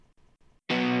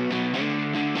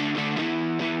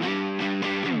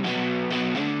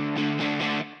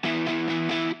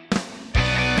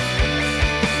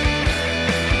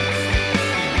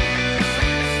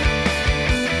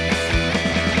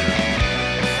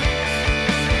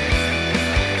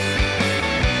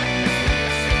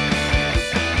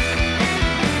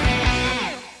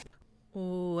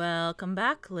Welcome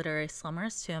back, literary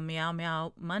slummers, to a Meow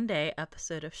Meow Monday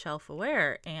episode of Shelf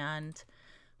Aware. And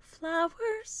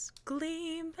flowers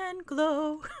gleam and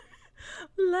glow.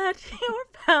 Let your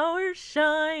power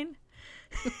shine.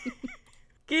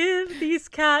 Give these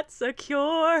cats a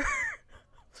cure.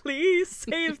 Please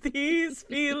save these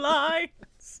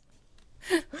felines.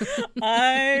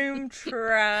 I'm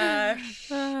trash.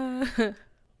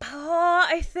 Paw,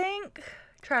 I think.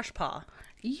 Trash paw.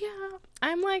 Yeah,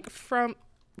 I'm like front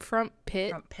pit.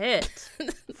 Front pit.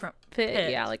 Front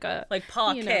pit. Yeah, like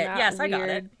paw kit. Yes, I got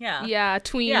it. Yeah,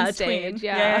 tween stage. Tween.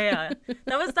 Yeah.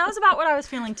 That was about what I was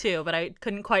feeling too, but I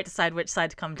couldn't quite decide which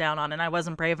side to come down on, and I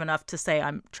wasn't brave enough to say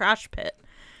I'm trash pit.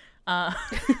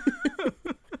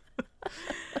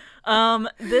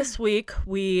 This week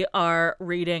we are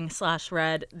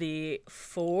read the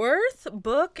fourth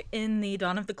book in the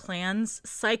Dawn of the Clans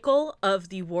cycle of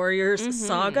the Warriors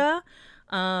saga,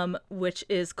 which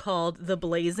is called The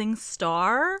Blazing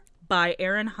Star by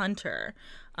Erin Hunter.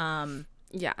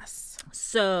 Yes.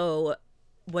 So,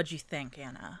 what'd you think,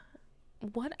 Anna?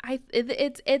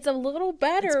 It's a little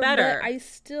better. It's better. But I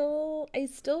still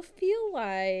feel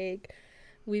like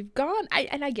we've gone.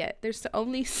 I get there's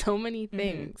only so many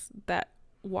things that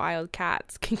wild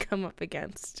cats can come up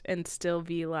against and still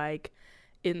be like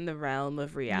in the realm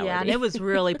of reality. Yeah, and it was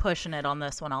really pushing it on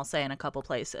this one, I'll say, in a couple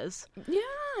places. Yeah.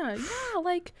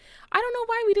 Like, I don't know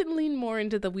why we didn't lean more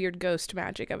into the weird ghost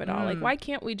magic of it all. Like, why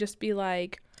can't we just be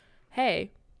like,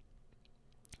 hey,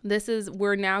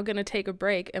 we're now going to take a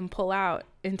break and pull out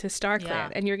into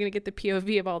StarClan, and you're going to get the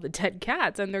POV of all the dead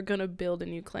cats, and they're going to build a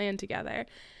new clan together.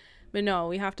 But no,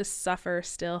 we have to suffer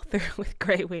still through with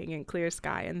Grey Wing and Clear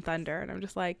Sky and Thunder. And I'm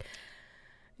just like,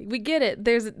 we get it.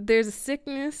 There's a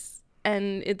sickness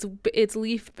and it's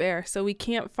leaf bare, so we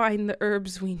can't find the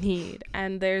herbs we need.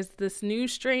 And there's this new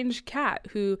strange cat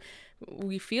who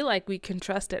we feel like we can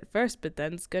trust at first, but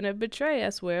then it's going to betray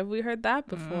us. Where have we heard that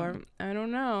before? I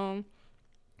don't know.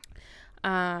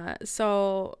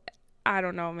 So I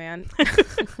don't know, man.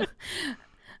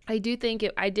 I did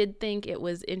think it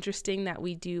was interesting that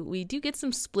we do get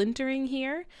some splintering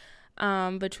here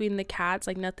between the cats,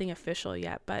 like nothing official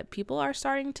yet, but people are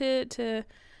starting to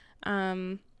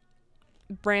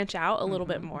branch out a little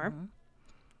bit more.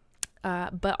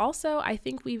 But also, I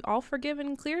think we've all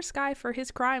forgiven Clear Sky for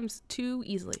his crimes too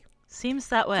easily. Seems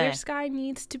that way. Clear Sky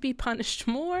needs to be punished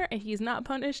more, and he's not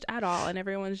punished at all, and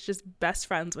everyone's just best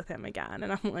friends with him again.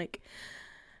 And I'm like,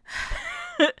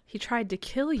 he tried to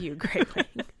kill you, Grey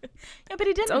Wing. Yeah, but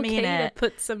he didn't mean it. To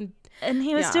put some, and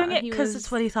he was doing it because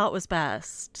it's what he thought was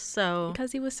best. So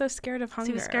because he was so scared of hunger.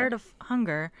 He was scared of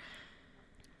hunger.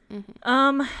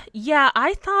 Yeah,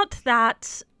 I thought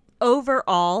that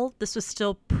overall this was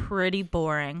still pretty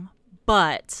boring,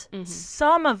 but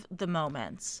some of the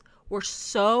moments were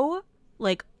so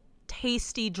like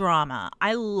tasty drama.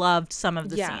 I loved some of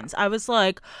the scenes. I was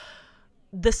like,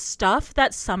 the stuff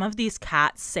that some of these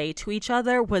cats say to each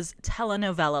other was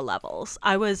telenovela levels.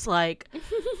 I was like,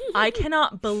 I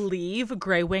cannot believe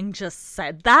Grey Wing just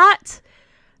said that.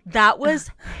 That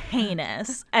was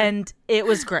heinous, and it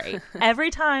was great. Every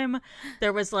time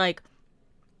there was like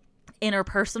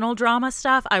interpersonal drama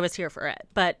stuff, I was here for it.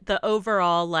 But the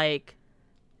overall like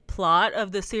plot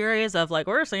of the series of like,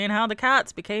 we're seeing how the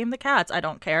cats became the cats, I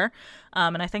don't care.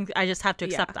 And I think I just have to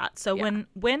accept that. So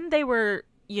when they were,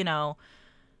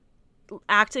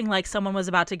 acting like someone was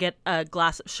about to get a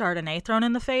glass of Chardonnay thrown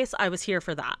in the face, I was here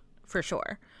for that, for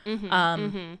sure.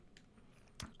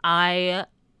 I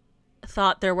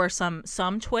thought there were some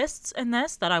twists in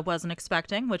this that I wasn't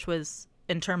expecting, which was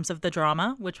in terms of the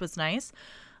drama, which was nice.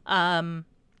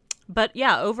 But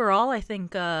yeah, overall, I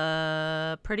think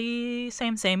pretty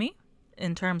samey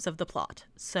in terms of the plot.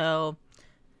 So,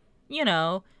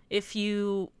 if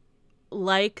you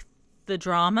like the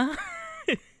drama,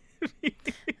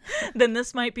 then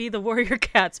this might be the Warrior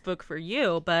Cats book for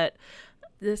you. But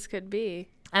this could be.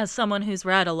 As someone who's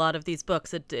read a lot of these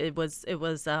books, it was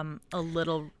a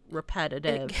little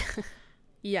repetitive.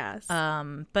 Yes.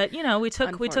 But we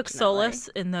took solace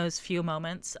in those few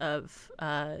moments of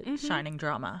shining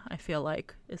drama. I feel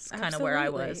like is kind of where I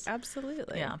was.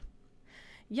 Absolutely. Yeah.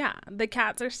 Yeah, the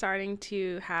cats are starting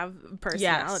to have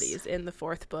personalities in the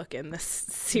fourth book in this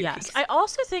series. Yes. I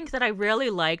also think that I really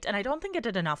liked, and I don't think it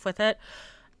did enough with it,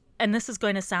 and this is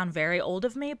going to sound very old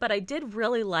of me, but I did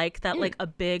really like that like a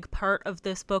big part of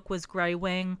this book was Grey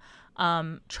Wing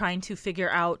trying to figure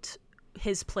out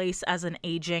his place as an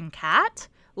aging cat,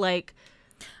 like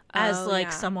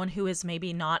someone who is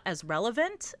maybe not as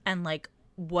relevant, and like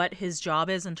what his job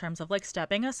is in terms of like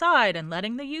stepping aside and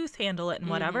letting the youth handle it and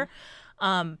whatever.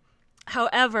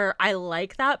 However, I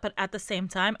like that, but at the same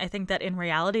time, I think that in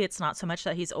reality, it's not so much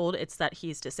that he's old, it's that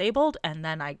he's disabled, and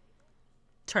then I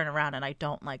turn around and I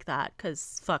don't like that,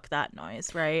 because fuck that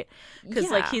noise, right? Because,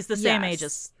 like, he's the same age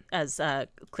as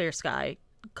Clear Sky,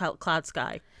 Cloud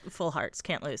Sky, Full Hearts,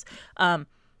 Can't Lose. They're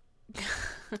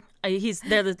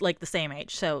like the same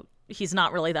age, so he's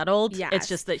not really that old. Yes. It's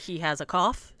just that he has a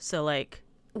cough, so, like...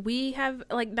 We have,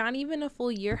 like, not even a full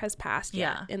year has passed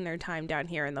yet in their time down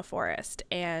here in the forest.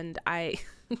 And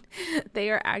they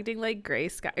are acting like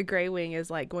Gray Wing is,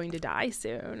 like, going to die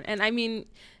soon. And, I mean,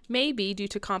 maybe due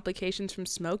to complications from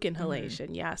smoke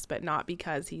inhalation, yes, but not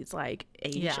because he's, like,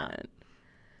 ancient.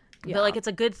 Yeah. But, like, it's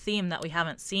a good theme that we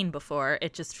haven't seen before.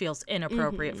 It just feels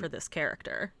inappropriate for this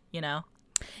character, you know?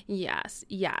 Yes.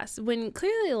 When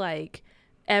clearly, like...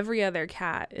 every other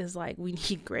cat is like, we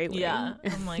need Gray Wing. Yeah.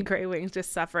 I'm like, Gray Wing's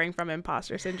just suffering from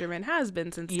imposter syndrome and has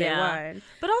been since day one.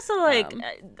 But also, like,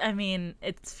 I mean,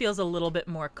 it feels a little bit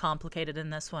more complicated in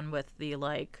this one with the,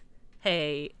 like,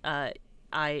 hey,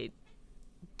 I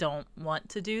don't want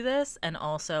to do this. And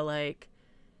also, like,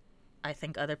 I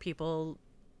think other people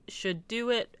should do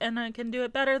it and I can do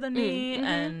it better than me.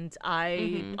 And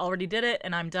I already did it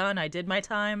and I'm done. I did my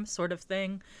time, sort of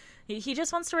thing. He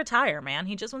just wants to retire, man.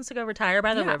 He just wants to go retire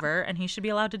by the river, and he should be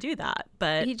allowed to do that.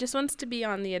 But he just wants to be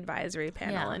on the advisory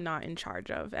panel and not in charge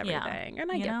of everything.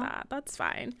 And I get that. That's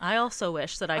fine. I also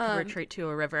wish that I could retreat to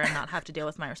a river and not have to deal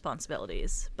with my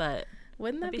responsibilities. But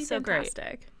wouldn't that be so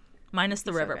fantastic? Great. Minus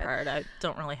the river part. I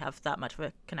don't really have that much of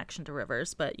a connection to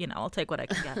rivers, but, you know, I'll take what I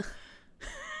can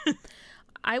get.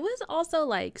 I was also,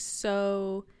 like,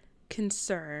 so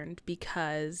concerned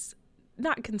because...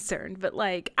 not concerned, but,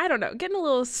 like, I don't know, getting a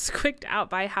little squicked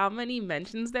out by how many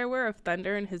mentions there were of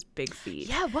Thunder and his big feet.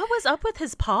 Yeah, what was up with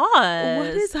his paws? What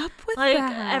is up with like,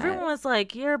 that? Everyone was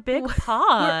like, your big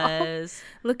paws.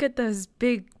 Look at those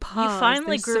big paws. You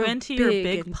finally grew so into your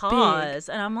big paws.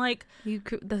 And I'm like...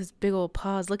 those big old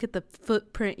paws. Look at the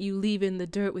footprint you leave in the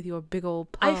dirt with your big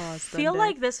old paws. I feel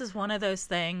like this is one of those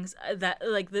things that,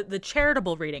 like, the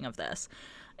charitable reading of this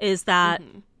is that...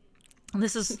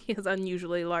 This is he has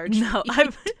unusually large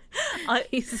feet.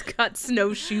 He's got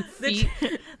snowshoe feet.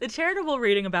 The charitable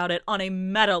reading about it on a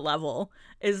meta level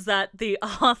is that the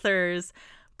authors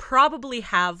probably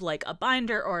have, like, a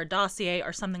binder or a dossier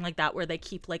or something like that where they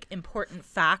keep, like, important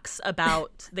facts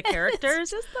about the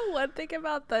characters. It's just the one thing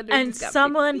about Thunder. And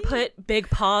someone put big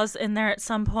paws in there at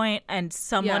some point, and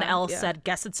someone else said,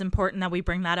 guess it's important that we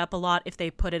bring that up a lot if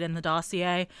they put it in the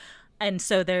dossier. And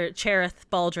so Cherith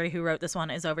Baldry, who wrote this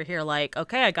one, is over here like,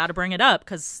 okay, I got to bring it up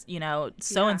because, you know,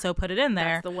 so-and-so put it in there.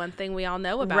 That's the one thing we all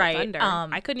know about Thunder.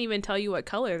 I couldn't even tell you what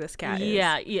color this cat is.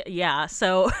 Yeah.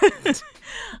 So,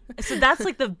 so that's,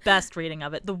 like, the best reading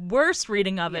of it. The worst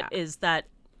reading of it is that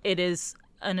it is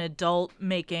an adult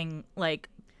making, like,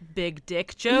 big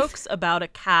dick jokes about a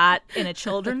cat in a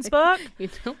children's book. You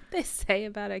know what they say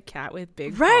about a cat with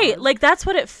big right paws? Like, that's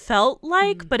what it felt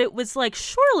like, but it was like,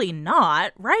 surely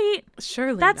not, right?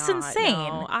 Surely that's not. Insane.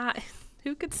 No,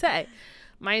 who could say?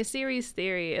 My series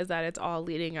theory is that it's all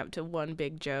leading up to one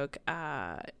big joke.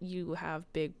 You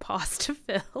have big paws to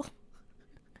fill.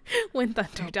 When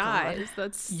Thunder dies.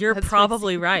 That's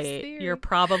probably right. You're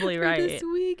probably right. This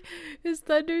week is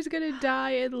Thunder's gonna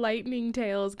die and Lightning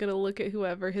Tail is gonna look at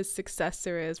whoever his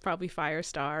successor is, probably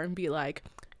Firestar, and be like,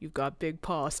 you've got big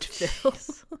paws to fill.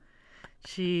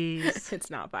 Jeez. It's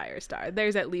not Firestar.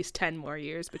 There's at least 10 more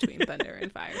years between Thunder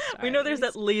and Firestar. We know there's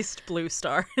at least Blue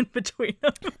Star in between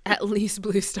them. At least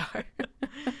Blue Star.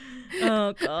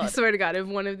 Oh, God. I swear to God, if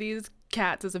one of these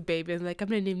cats is a baby and like, I'm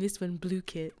going to name this one Blue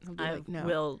Kit, I'll be like,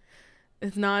 no.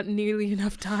 It's not nearly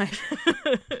enough time.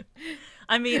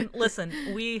 I mean, listen,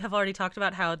 we have already talked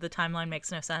about how the timeline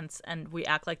makes no sense and we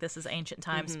act like this is ancient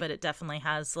times, but it definitely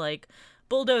has, like,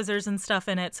 bulldozers and stuff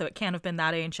in it, so it can't have been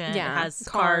that ancient. Yeah, it has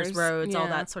cars, roads, all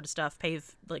that sort of stuff,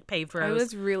 paved roads. I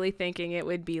was really thinking it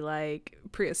would be like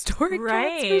prehistoric,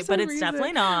 right? But it's reason.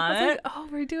 Definitely not. I was like, oh,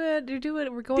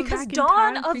 we're going because back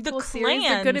Dawn in time. of the Clans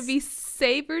are going to be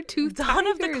saber-toothed Dawn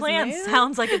tigers, of the Clans man.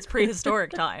 sounds like it's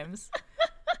prehistoric times.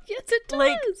 Yes, it does.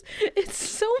 Like, it's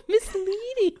so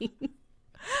misleading.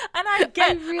 And I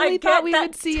really thought we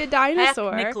would see a dinosaur.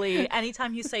 Technically,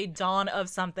 anytime you say dawn of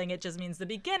something, it just means the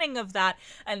beginning of that.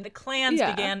 And the clans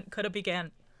could have began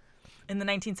in the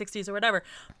 1960s or whatever.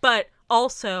 But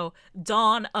also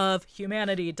dawn of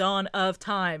humanity, dawn of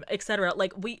time, etc.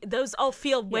 Like, those all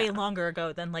feel way longer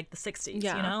ago than, like, the 60s, you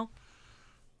know?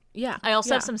 Yeah. I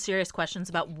also have some serious questions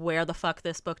about where the fuck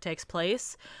this book takes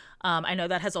place. I know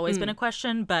that has always been a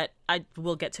question, but I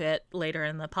will get to it later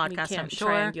in the podcast, I'm sure.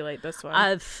 Triangulate this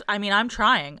one. I mean, I'm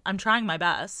trying my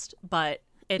best, but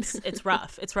it's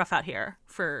rough. It's rough out here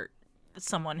for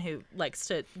someone who likes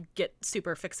to get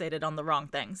super fixated on the wrong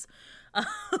things.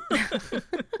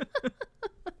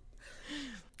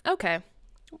 Okay.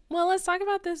 Well, let's talk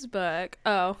about this book.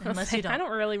 Oh, Unless you don't. I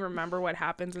don't really remember what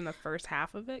happens in the first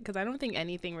half of it because I don't think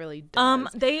anything really does.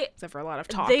 Except for a lot of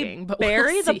talking. They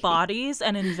bury the bodies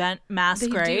and invent mass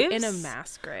graves. Do in a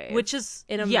mass grave. Which is,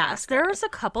 yes, there's a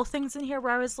couple things in here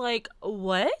where I was like,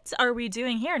 what are we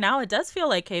doing here? Now it does feel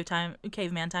like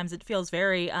caveman times. It feels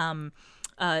very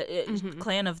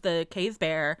Clan of the Cave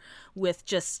Bear with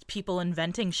just people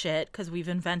inventing shit because we've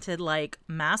invented like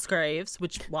mass graves,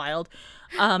 which wild.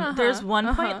 There's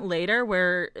one point later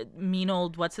where mean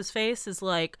old what's his face is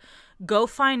like, go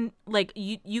find, like,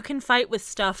 you can fight with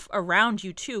stuff around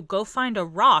you too, go find a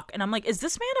rock. And I'm like, is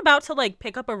this man about to like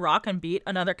pick up a rock and beat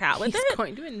another cat with it? He's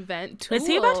going to invent tools. Is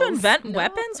he about to invent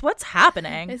weapons? What's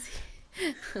happening?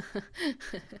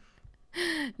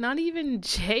 Not even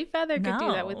Jay Feather could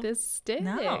do that with this stick.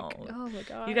 No. Oh my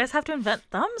god. You guys have to invent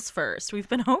thumbs first. We've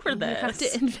been over this. You have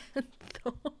to invent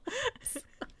thumbs.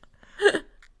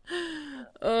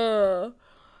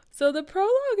 So the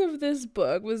prologue of this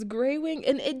book was Greywing,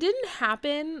 and it didn't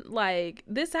happen like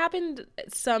this happened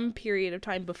some period of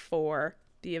time before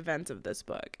the events of this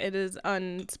book. It is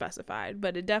unspecified,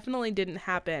 but it definitely didn't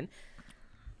happen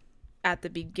at the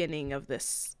beginning of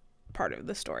this part of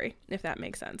the story, if that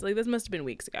makes sense. Like, this must have been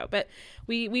weeks ago, but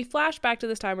we flash back to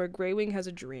this time where Greywing has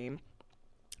a dream,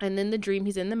 and in the dream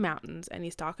he's in the mountains and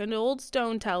he's talking to old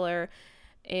Stone Teller,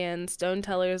 and Stone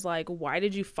Teller's like, why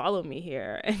did you follow me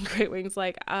here? And Greywing's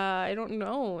like, I don't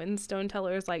know. And Stone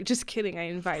Teller's like, just kidding, I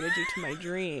invited you to my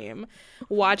dream.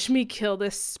 Watch me kill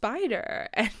this spider.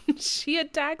 And she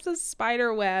attacks a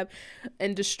spider web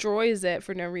and destroys it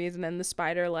for no reason, and the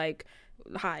spider like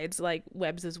hides, like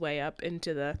webs his way up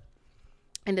into the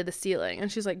ceiling.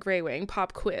 And she's like, Greywing,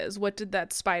 pop quiz, what did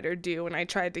that spider do when I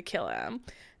tried to kill him?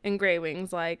 And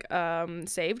Greywing's like,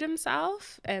 saved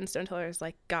himself. And Stone Teller's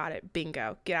like, got it,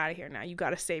 bingo, get out of here now, you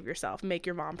gotta save yourself, make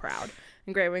your mom proud.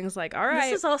 And Greywing's like, all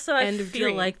right. This is also, I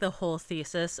feel like, the whole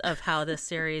thesis of how this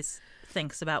series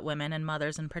thinks about women and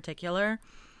mothers in particular,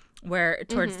 where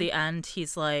towards the end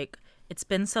he's like, it's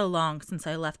been so long since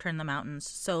I left her in the mountains,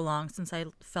 so long since I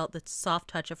felt the soft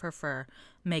touch of her fur.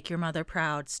 Make your mother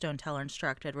proud, Stone Teller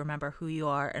instructed. Remember who you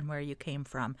are and where you came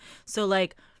from. So,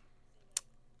 like,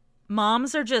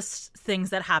 moms are just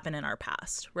things that happen in our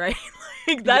past, right?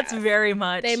 Like, that's very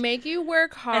much. They make you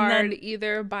work hard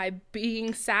either by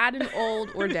being sad and old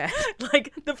or dead.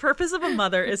 Like, the purpose of a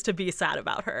mother is to be sad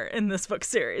about her in this book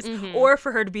series, or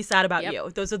for her to be sad about you.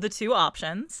 Those are the two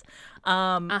options.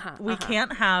 We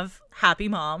can't have happy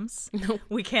moms. No.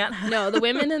 We can't have... No, the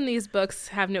women in these books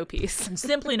have no peace.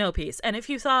 Simply no peace. And if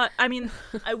you thought, I mean,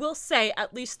 I will say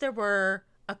at least there were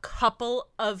a couple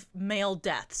of male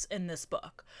deaths in this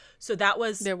book. So that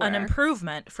was an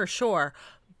improvement for sure.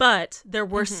 But there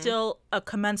were still a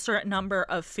commensurate number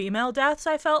of female deaths,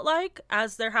 I felt like,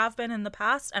 as there have been in the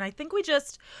past. And I think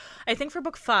for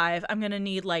book 5, I'm going to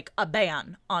need like a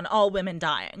ban on all women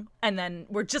dying. And then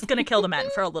we're just going to kill the men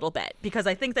for a little bit, because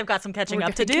I think they've got some catching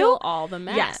up to do. Kill all the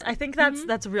men. Yes, I think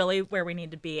that's really where we need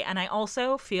to be. And I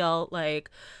also feel like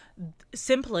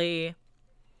simply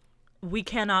we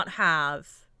cannot have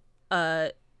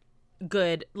a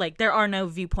good, like, there are no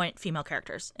viewpoint female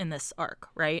characters in this arc,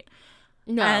 right?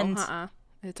 No, and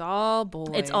it's all boys.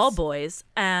 It's all boys,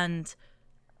 and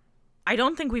I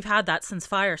don't think we've had that since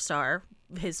Firestar,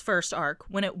 his first arc,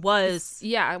 when it was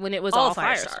all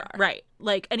Firestar. Right.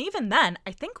 Like, and even then,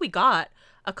 I think we got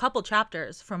a couple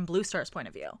chapters from Blue Star's point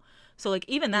of view. So, like,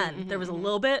 even then, there was a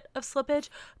little bit of slippage,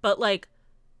 but, like,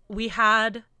 we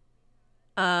had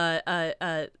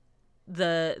the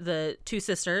two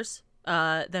sisters,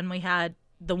 then we had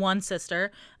the one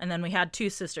sister, and then we had two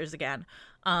sisters again.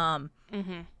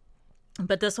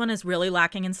 But this one is really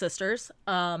lacking in sisters.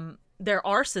 There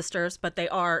are sisters, but they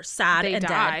are sad and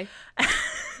dead.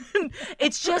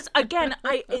 It's just, again,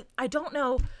 I don't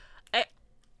know.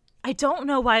 I don't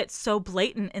know why it's so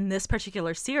blatant in this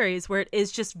particular series, where it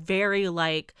is just very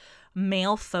like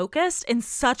male focused in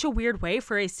such a weird way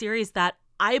for a series that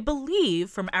I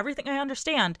believe, from everything I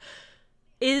understand,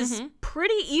 is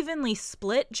pretty evenly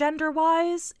split gender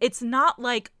wise. It's not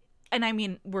like, and I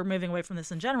mean, we're moving away from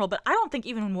this in general, but I don't think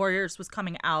even Warriors was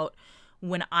coming out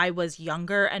when I was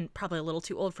younger and probably a little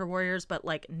too old for Warriors, but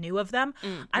like knew of them.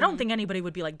 I don't think anybody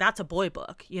would be like, that's a boy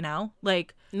book, you know?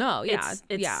 Like, no, yeah.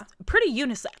 It's pretty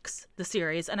unisex, the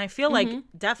series. And I feel like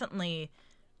definitely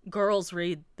girls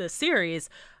read the series.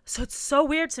 So it's so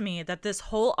weird to me that this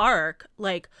whole arc,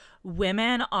 like,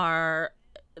 women are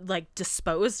like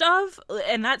disposed of,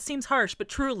 and that seems harsh, but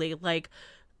truly, like,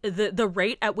 the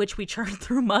rate at which we churn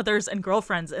through mothers and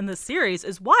girlfriends in this series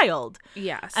is wild.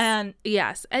 Yes. And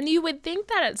you would think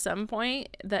that at some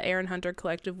point the Erin Hunter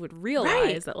Collective would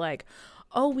realize that, like,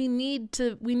 oh, we need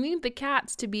the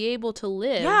cats to be able to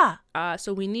live. Yeah.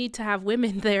 So we need to have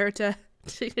women there to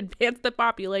advance the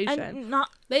population. And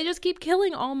they just keep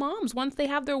killing all moms. Once they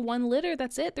have their one litter,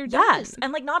 that's it. They're done. Yes.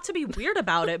 And like, not to be weird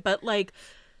about it, but like,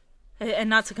 and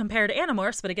not to compare to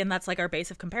Animorphs, but again, that's like our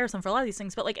base of comparison for a lot of these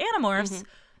things. But like, Animorphs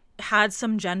had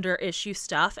some gender issue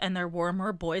stuff, and there were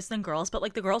more boys than girls, but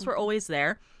like the girls were always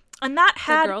there. And that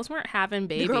had... The girls weren't having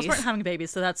babies. The girls weren't having babies,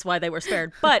 so that's why they were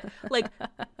spared. But, like,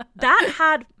 that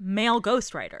had male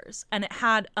ghostwriters. And it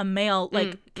had a male,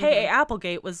 like, K.A.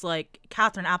 Applegate was, like,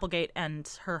 Catherine Applegate and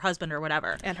her husband or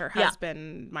whatever. And her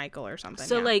husband, Michael or something.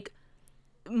 So, like,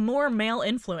 more male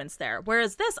influence there.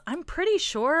 Whereas this, I'm pretty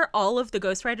sure all of the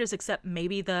ghostwriters, except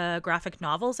maybe the graphic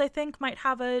novels, I think, might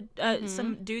have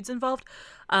some dudes involved.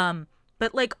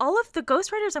 But, like, all of the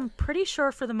ghostwriters, I'm pretty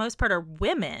sure, for the most part, are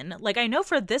women. Like, I know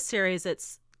for this series,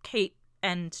 it's Kate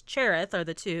and Cherith are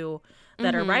the two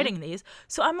that are writing these.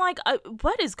 So I'm like,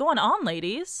 what is going on,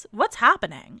 ladies? What's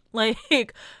happening?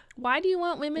 Like, why do you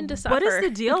want women to suffer? what is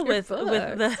the deal with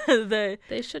the...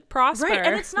 They should prosper. Right,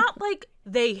 and it's not like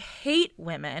they hate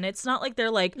women. It's not like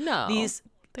they're like, these...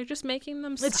 They're just making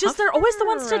them It's suffer. just they're always the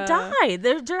ones to die.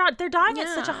 They're dying at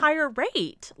such a higher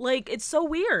rate. Like, it's so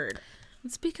weird.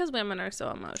 It's because women are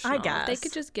so emotional. I guess. If they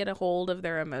could just get a hold of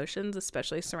their emotions,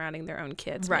 especially surrounding their own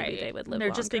kids, maybe they would live They're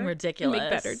longer. just being ridiculous.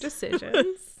 Make better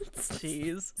decisions.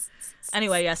 Jeez.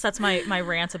 Anyway, yes, that's my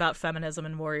rant about feminism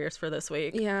and warriors for this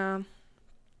week. Yeah.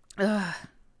 Ugh.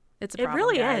 It's a problem, It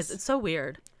really guys. is. It's so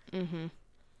weird.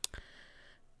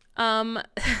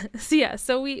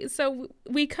 So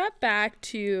we cut back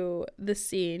to the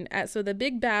scene so the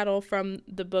big battle from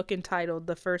the book entitled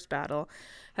The First Battle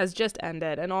has just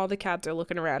ended, and all the cats are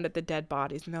looking around at the dead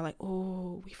bodies, and they're like,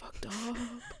 oh, we fucked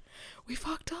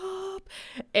up.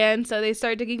 And so they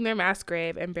start digging their mass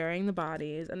grave and burying the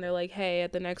bodies, and they're like, hey,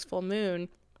 at the next full moon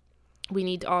we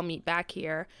need to all meet back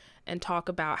here and talk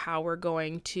about how we're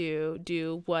going to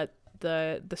do what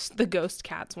the ghost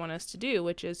cats want us to do,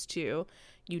 which is to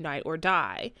unite or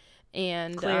die.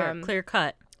 And clear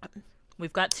cut.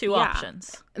 We've got two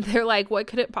options. They're like, what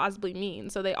could it possibly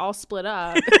mean? So they all split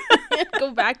up and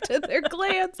go back to their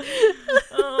clans.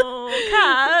 Oh,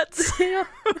 cats.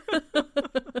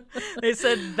 They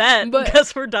said bet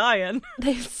because we're dying.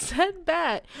 They said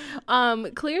bet.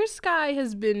 Clear Sky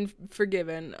has been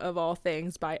forgiven of all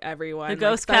things by everyone. The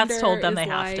ghost cats told them they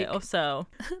have to. So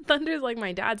Thunder's like,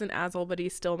 my dad's an asshole, but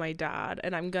he's still my dad,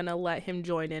 and I'm gonna let him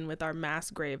join in with our mass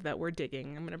grave that we're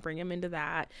digging. I'm gonna bring him into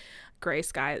that. Gray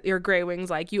Wing's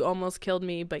like, you almost killed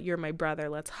me, but you're my brother.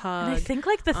 Let's hug. And I think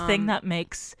like the thing that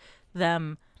makes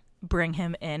them bring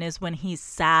him in is when he's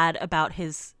sad about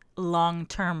his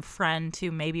long-term friend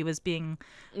who maybe was being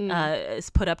is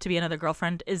put up to be another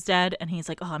girlfriend is dead, and he's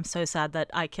like, oh, I'm so sad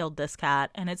that I killed this cat.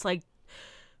 And it's like,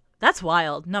 that's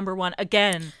wild. Number one,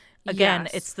 again yes.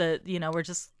 It's the, we're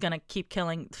just gonna keep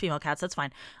killing female cats, that's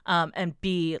fine. And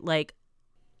B, like,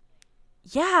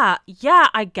 yeah,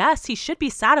 I guess he should be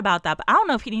sad about that, but I don't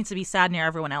know if he needs to be sad near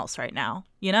everyone else right now,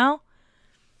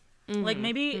 like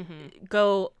maybe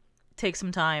go take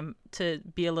some time to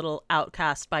be a little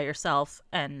outcast by yourself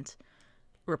and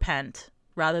repent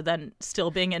rather than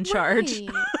still being in charge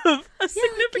of a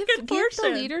significant portion.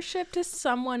 Give the leadership to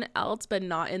someone else, but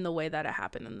not in the way that it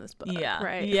happened in this book. Yeah,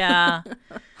 right. Yeah.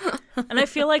 And I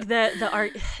feel like the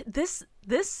art, this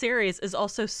series is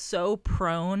also so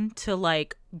prone to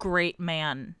like great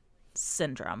man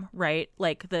syndrome, right?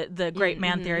 Like the great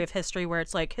man theory of history, where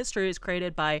it's like history is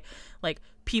created by like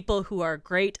people who are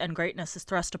great and greatness is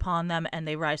thrust upon them and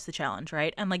they rise to the challenge,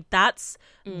 right? And like that's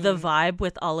the vibe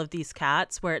with all of these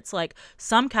cats, where it's like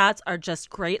some cats are just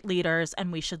great leaders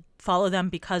and we should follow them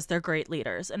because they're great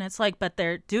leaders. And it's like, but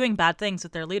they're doing bad things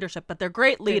with their leadership, but they're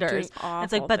great leaders.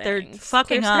 It's like, but they're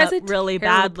fucking up really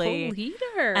badly.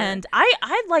 Leader. And I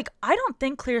don't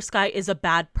think Clear Sky is a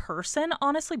bad person,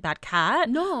 honestly, bad cat.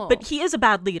 No. But he is a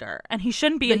bad leader and he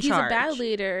shouldn't be in charge. He's a bad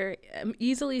leader,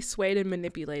 easily swayed and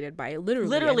manipulated by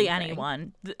literally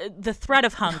anyone. The threat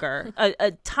of hunger,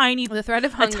 a tiny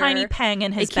pang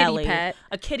in his belly,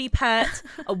 a kitty pet,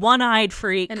 a one-eyed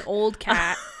freak, an old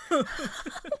cat.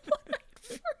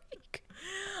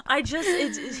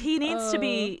 He needs to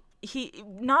be,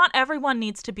 not everyone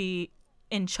needs to be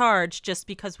in charge just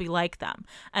because we like them.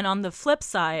 And on the flip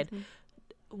side,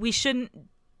 we shouldn't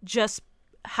just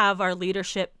have our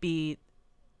leadership be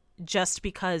just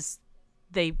because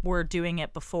they were doing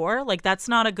it before. Like, that's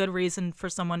not a good reason for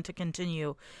someone to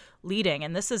continue leading.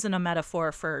 And this isn't a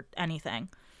metaphor for anything.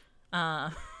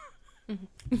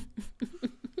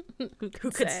 Who Who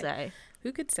could say?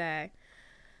 Who could say?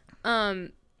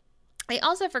 I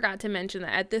also forgot to mention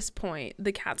that at this point,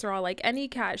 the cats are all like, any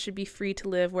cat should be free to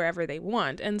live wherever they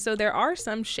want. And so there are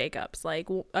some shakeups, like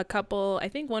a couple, I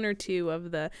think one or two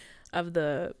of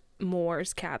the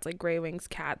Moore's cats, like Grey Wing's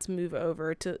cats, move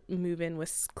in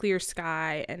with Clear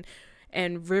Sky,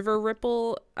 and River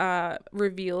Ripple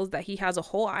reveals that he has a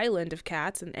whole island of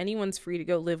cats and anyone's free to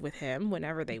go live with him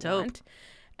whenever they want.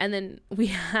 And then we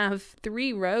have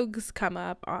 3 rogues come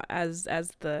up as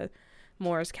the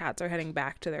Moore's cats are heading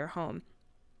back to their home,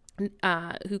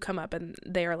 who come up and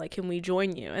they are like, can we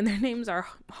join you? And their names are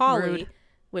Holly. Rude.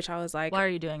 Which I was like, why are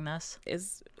you doing this?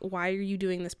 Why are you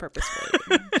doing this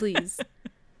purposefully?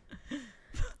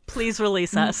 Please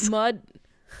release us.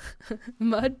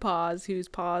 Mud Paws, whose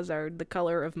paws are the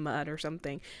color of mud or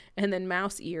something, and then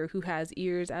Mouse Ear, who has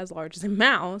ears as large as a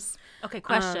mouse. Okay,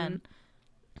 question.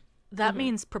 That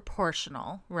means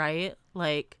proportional, right?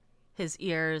 Like his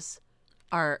ears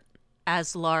are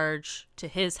as large to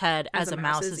his head as a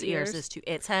mouse's ears is to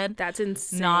its head. That's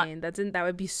insane. That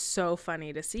would be so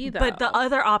funny to see, though. But the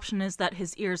other option is that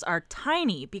his ears are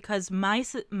tiny because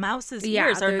mouse's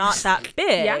ears are not that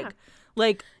big. Yeah.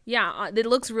 Like, it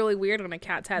looks really weird on a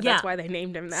cat's head. That's why they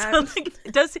named him that. So, like,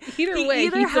 he's a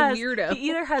weirdo. He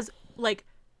either has like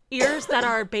ears that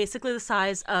are basically the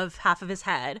size of half of his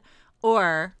head,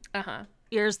 or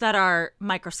ears that are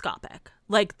microscopic.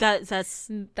 Like that's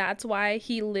why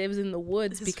he lives in the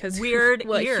woods, because weird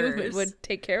ears human would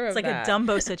take care of. It's like a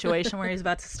Dumbo situation where he's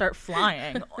about to start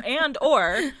flying,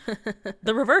 or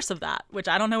the reverse of that, which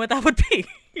I don't know what that would be.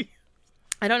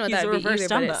 I don't know what that would be either,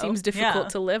 Dumbo. but it seems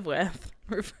difficult to live with.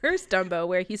 Reverse Dumbo,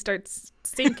 where he starts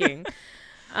sinking.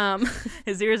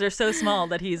 His ears are so small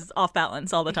that he's off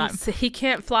balance all the time. He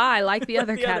can't fly like the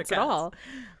other cats at all.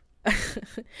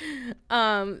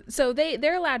 So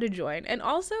they're allowed to join, and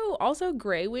also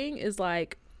Grey Wing is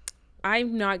like,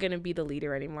 I'm not gonna be the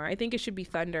leader anymore. I think it should be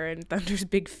Thunder, and Thunder's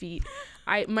big feet.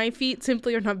 My feet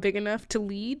simply are not big enough to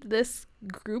lead this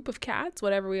group of cats,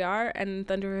 whatever we are. And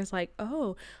Thunder is like,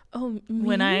 oh, me?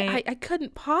 When I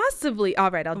couldn't possibly.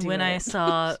 All right, I'll do it. When I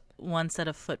saw one set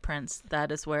of footprints,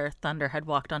 that is where Thunder had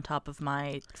walked on top of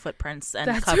my footprints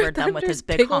and covered them with his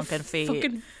big honking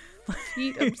feet.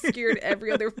 Feet obscured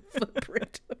every other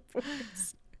footprint.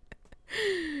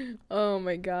 Oh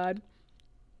my god.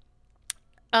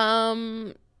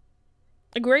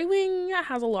 Grey Wing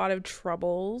has a lot of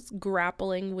troubles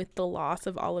grappling with the loss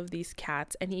of all of these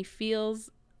cats, and he feels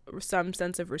some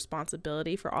sense of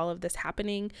responsibility for all of this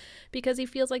happening because he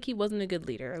feels like he wasn't a good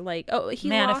leader. Like,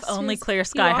 if only Clear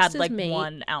Sky had like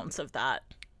 1 ounce of that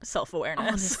self-awareness.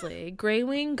 Honestly, Grey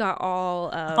Wing got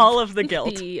all of the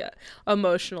guilt, the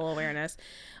emotional awareness.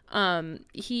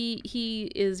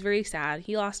 He is very sad.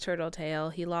 He lost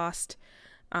Turtletail. He lost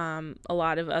a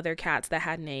lot of other cats that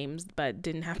had names but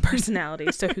didn't have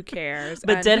personalities, so who cares?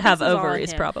 But did have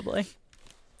ovaries, probably.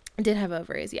 Did have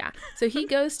ovaries, yeah. So he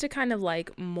goes to kind of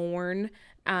like mourn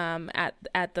at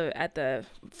the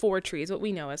Four Trees, what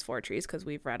we know as Four Trees because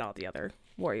we've read all the other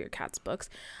Warrior Cats books,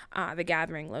 the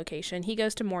gathering location. He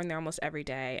goes to mourn there almost every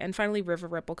day, and finally River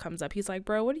Ripple comes up. He's like,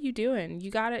 bro, what are you doing?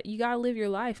 You gotta live your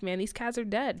life, man. These cats are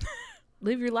dead.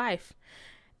 Live your life.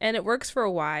 And it works for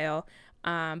a while,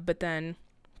 but then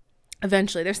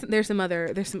eventually there's some other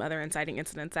inciting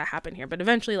incidents that happen here, but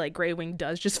eventually like Grey Wing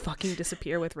does just fucking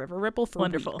disappear with River Ripple for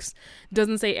weeks.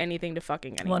 Doesn't say anything to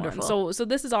fucking anyone. Wonderful. So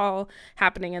this is all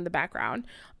happening in the background.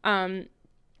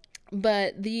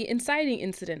 But the inciting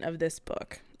incident of this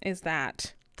book is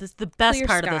that this is the best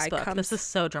part of this book. This is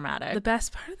so dramatic. The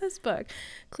best part of this book.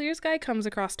 Clear Sky comes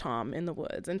across Tom in the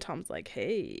woods, and Tom's like,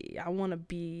 hey, I want to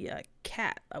be a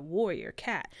cat, a warrior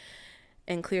cat.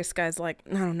 And Clear Sky's like,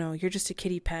 I don't know, you're just a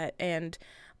kitty pet, and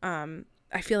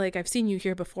I feel like I've seen you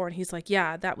here before. And he's like,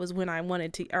 yeah, that was when I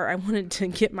wanted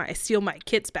to steal my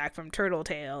kits back from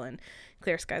Turtletail. And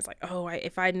Clear Sky's like, oh,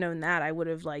 if I'd known that, I would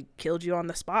have like killed you on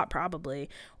the spot probably.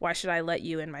 Why should I let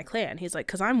you in my clan? He's like,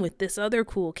 because I'm with this other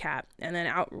cool cat. And then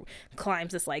out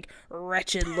climbs this like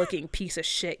wretched looking piece of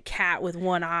shit cat with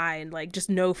one eye and like just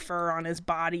no fur on his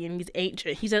body, and he's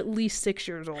ancient. He's at least 6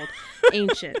 years old.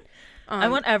 Ancient. I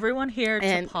want everyone here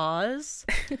to pause.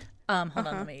 Hold on,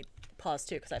 let me pause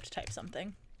too because I have to type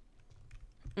something.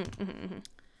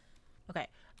 Okay,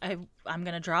 I'm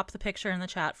gonna drop the picture in the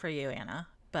chat for you, Anna,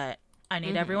 but I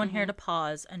need everyone here to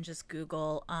pause and just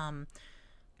Google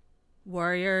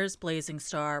Warriors Blazing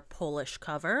Star Polish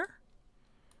cover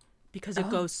because it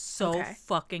goes so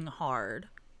fucking hard.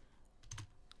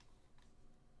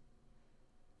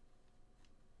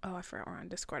 Oh, I forgot we're on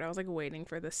Discord. I was like waiting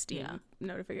for the Steam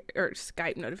notification or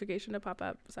Skype notification to pop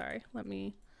up. Sorry. Let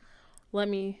me let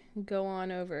me go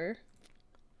on over.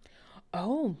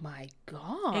 Oh my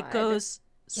god. It goes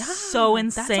so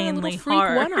insanely freak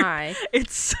hard. One-Eye.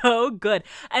 It's so good.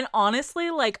 And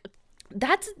honestly, like,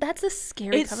 that's a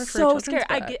scary cover for a so children's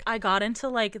scary. book. I got into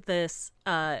like this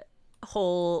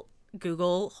whole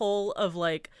Google hole of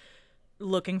like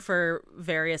looking for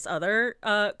various other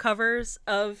covers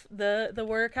of the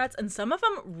warrior cats, and some of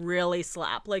them really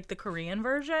slap. Like the Korean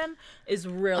version is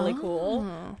really cool.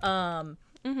 And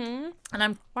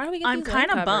I'm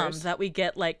kind of bummed that we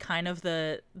get like kind of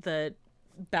the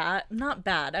bad, not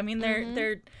bad. I mean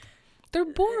they're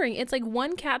boring. It's like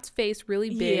one cat's face really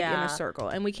big in a circle,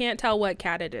 and we can't tell what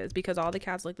cat it is because all the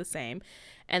cats look the same,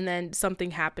 and then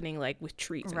something happening like with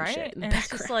trees and shit in the background. It's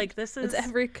just like, this is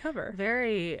every cover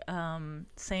very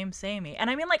samey. And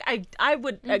I mean, like, I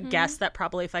would guess that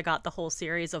probably if I got the whole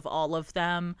series of all of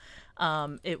them,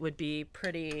 it would be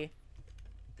pretty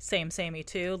samey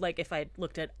too. Like if I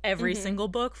looked at every single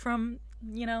book from,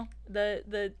 you know,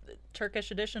 the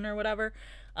Turkish edition or whatever.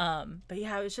 But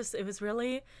yeah, it was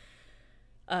really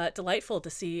delightful to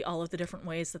see all of the different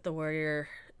ways that the warrior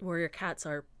cats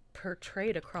are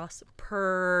portrayed across.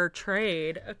 Wow.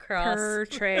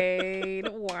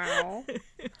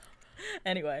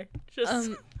 Anyway,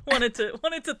 just wanted to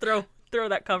throw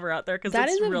that cover out there because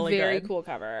it's really good. That is a very cool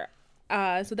cover.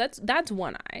 So that's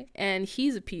One-Eye, and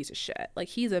he's a piece of shit. Like,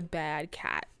 he's a bad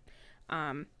cat.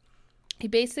 He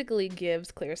basically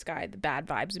gives Clear Sky the bad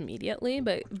vibes immediately,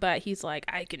 but he's like,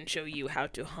 I can show you how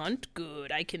to hunt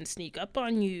good. I can sneak up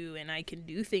on you, and I can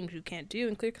do things you can't do.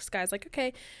 And Clear Sky's like,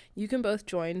 okay, you can both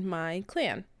join my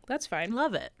clan. That's fine.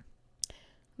 Love it.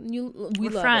 We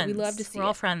love friends. It. We love to see We're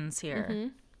all friends here. Mm-hmm.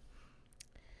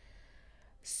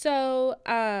 So,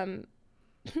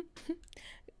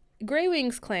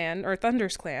 Greywing's clan, or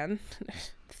Thunder's clan,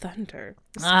 Thunder.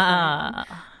 I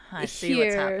see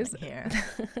what's happening here.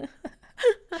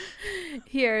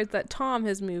 Here's that Tom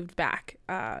has moved back,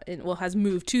 has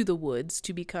moved to the woods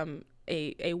to become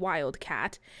a wild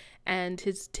cat, and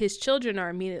his children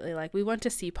are immediately like, we want to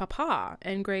see Papa.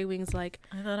 And Greywing's like,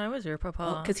 I thought I was your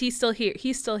Papa. Because he's still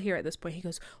here at this point. He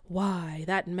goes, why?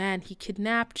 That man, he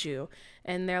kidnapped you.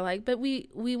 And they're like, but we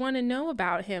want to know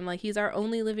about him. Like, he's our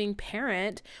only living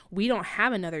parent. We don't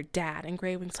have another dad. And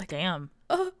Greywing's like, damn,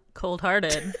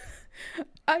 cold-hearted.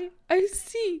 I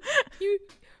see you.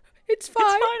 It's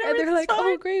fine. And they're like,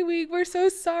 oh, Greywing, we're so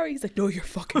sorry. He's like, no, you're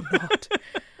fucking not.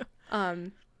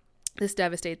 This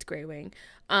devastates Greywing.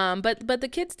 But the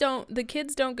kids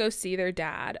don't go see their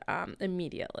dad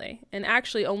immediately. And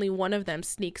actually only one of them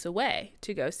sneaks away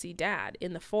to go see dad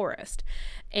in the forest,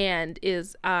 and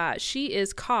she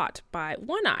is caught by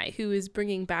One-Eye, who is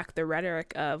bringing back the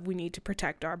rhetoric of, we need to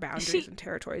protect our boundaries and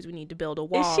territories. We need to build a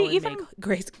wall and make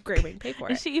Greywing pay for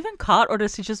it. Is she even caught, or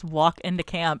does she just walk into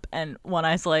camp and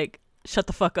One-Eye's like, shut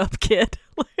the fuck up, kid?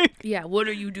 Like, yeah, what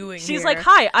are you doing she's here? like,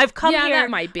 hi, I've come here. That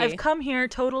might be. I've come here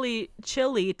totally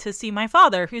chilly to see my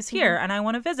father who's here, and I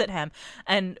want to visit him.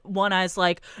 And One-Eye's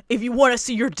like, if you want to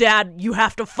see your dad, you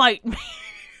have to fight me.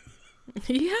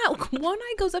 Yeah,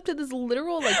 One-Eye goes up to this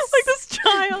literal like this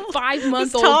child,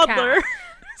 5-month-old toddler.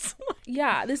 Cat.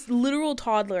 Yeah, this literal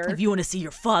toddler. If you want to see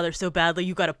your father so badly,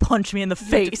 you got to punch me in the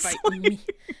face.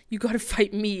 You got to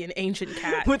fight me, an ancient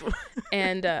cat.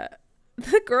 And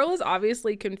the girl is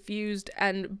obviously confused,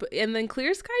 and then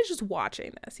Clear Sky's just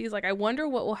watching this. He's like, I wonder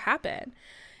what will happen.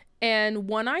 And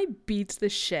One-Eye beats the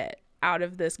shit out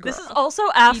of this girl. This is also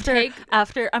after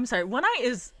I'm sorry, One-Eye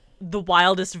is the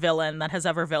wildest villain that has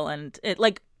ever villained. It,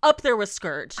 like, up there with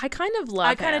Scourge. I kind of love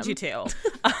him. I kind of do too.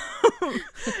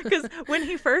 Because when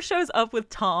he first shows up with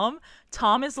Tom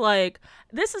is like,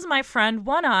 this is my friend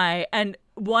One-Eye, and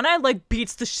One-Eye like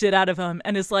beats the shit out of him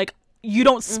and is like, you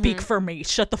don't speak for me.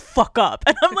 Shut the fuck up.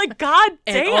 And I'm like, God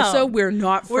damn. And also, we're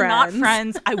not friends. We're not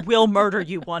friends. I will murder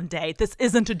you one day. This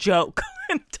isn't a joke.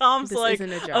 And Tom's like,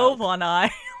 oh,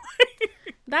 One-Eye.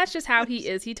 That's just how he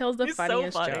is. He tells the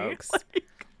funniest so jokes. Like,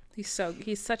 he's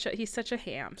such a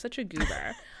ham, such a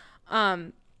goober.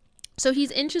 So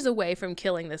he's inches away from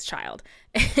killing this child,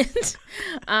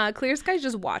 and Clear Sky's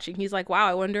just watching. He's like, wow,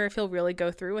 I wonder if he'll really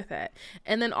go through with it.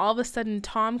 And then all of a sudden,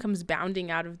 Tom comes bounding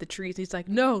out of the trees. He's like,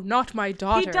 no, not my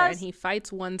daughter. And he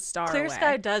fights one star Clear away.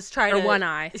 Sky does try or to...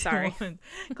 One-Eye, sorry.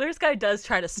 Clear Sky does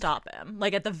try to stop him.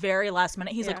 Like, at the very last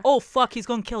minute, he's like, oh, fuck, he's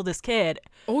going to kill this kid.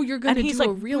 Oh, you're going to do a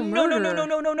real murder.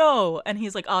 No. And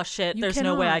he's like, oh, shit, there's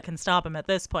no way I can stop him at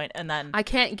this point. And then... I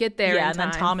can't get there in time.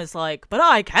 Then Tom is like, but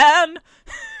I can!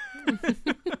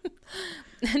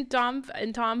 And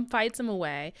Tom fights him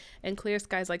away, and Clear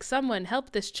Sky's like, someone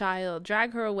help this child,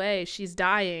 drag her away, she's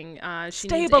dying, she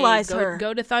stabilize needs her,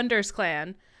 go to Thunder's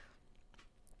clan.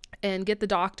 and get the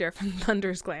doctor from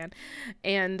Thunder's clan.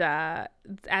 And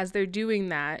as they're doing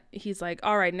that, he's like,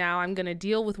 all right, now I'm going to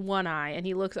deal with One Eye. And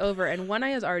he looks over, and One Eye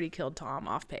has already killed Tom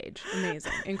off page.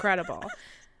 Amazing. Incredible.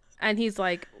 And he's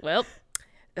like, well,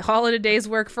 all of the day's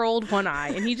work for old One Eye.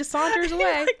 And he just saunters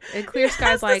away. And Clear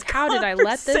Sky's like, how did I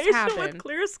let this happen? With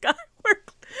Clear Sky, where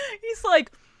he's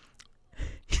like,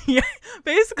 yeah,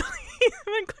 basically,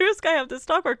 him and Clear Sky have this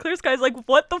talk where Clear Sky's like,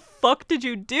 what the fuck did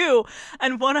you do?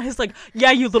 And One Eye's like,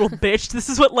 yeah, you little bitch, this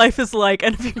is what life is like,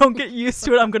 and if you don't get used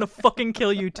to it, I'm gonna fucking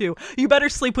kill you too. You better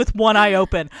sleep with one eye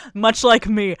open, much like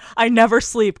me. I never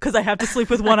sleep because I have to sleep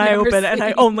with one eye open, and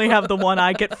I only have the one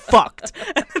eye. Get fucked.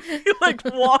 And then he like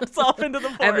walks off into the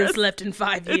forest. I haven't slept in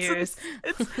 5 years.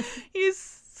 He's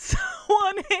so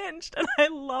unhinged, and I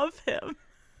love him.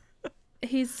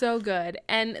 He's so good.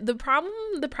 And the problem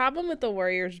with the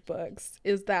Warriors books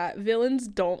is that villains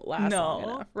don't last long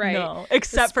enough, right? No,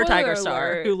 except for Tiger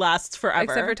Star, who lasts forever.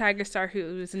 Except for Tiger Star,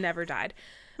 who's never died.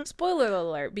 Spoiler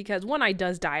alert, because One Eye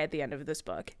does die at the end of this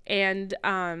book. And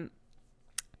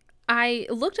I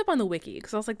looked up on the wiki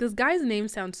because I was like, this guy's name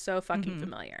sounds so fucking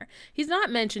familiar. He's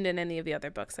not mentioned in any of the other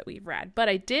books that we've read, but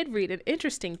I did read an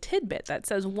interesting tidbit that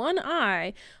says One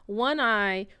Eye,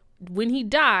 when he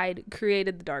died,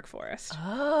 created the Dark Forest.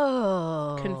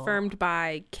 Oh. Confirmed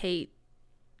by Kate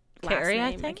Carey, name,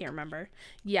 I think? I can't remember.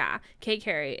 Yeah, Kate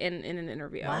Carey in an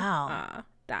interview. Wow.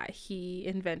 That he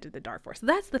invented the Dark Forest.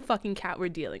 That's the fucking cat we're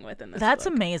dealing with in this That's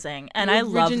book. Amazing. And I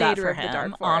love that for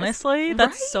him. Honestly,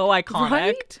 that's so iconic.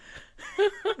 Right?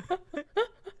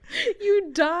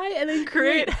 You die and then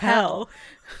create hell.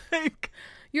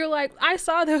 You're like, I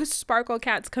saw those sparkle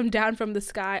cats come down from the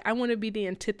sky. I want to be the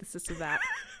antithesis of that.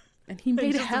 And he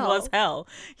made hell. Was hell.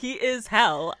 He is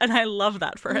hell, and I love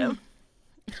that for him.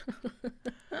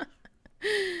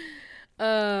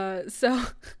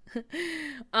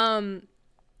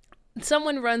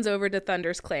 Someone runs over to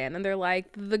Thunder's clan, and they're like,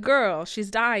 the girl, she's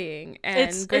dying. And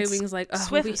Greywing's like,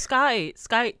 Clear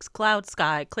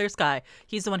Sky.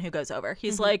 He's the one who goes over.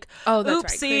 He's like, oh,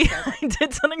 that's oopsie, right. I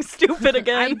did something stupid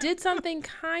again. I did something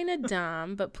kind of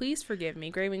dumb, but please forgive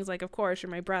me. Greywing's like, of course,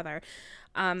 you're my brother.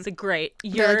 It's great.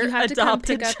 Your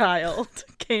adopted child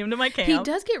came to my camp. He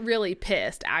does get really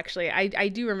pissed, actually. I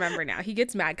do remember now. He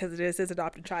gets mad because it is his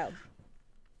adopted child.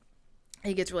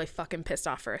 He gets really fucking pissed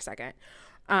off for a second.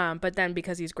 But then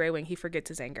because he's Greywing, he forgets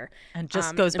his anger. And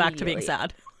just goes back to being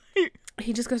sad.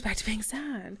 He just goes back to being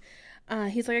sad.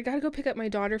 He's like, I gotta go pick up my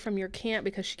daughter from your camp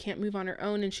because she can't move on her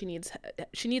own and she needs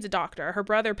a doctor. Her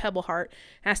brother Pebbleheart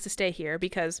has to stay here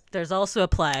because there's also a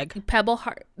plague.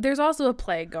 There's also a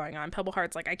plague going on.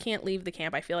 Pebbleheart's like, I can't leave the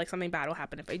camp. I feel like something bad will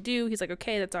happen if I do. He's like,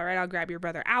 okay, that's all right. I'll grab your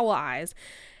brother Owl Eyes.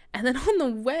 And then on the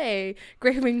way,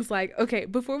 Greywing's like, okay,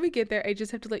 before we get there, I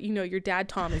just have to let you know your dad,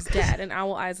 Tom, is dead. And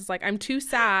Owl Eyes is like, I'm too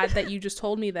sad that you just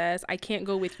told me this. I can't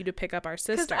go with you to pick up our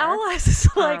sister. Because Owl Eyes is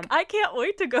like, I can't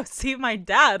wait to go see my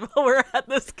dad while we're at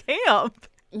this camp.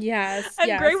 Yes.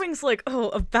 And Greywing's like, oh,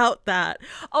 about that.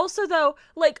 Also, though,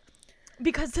 like,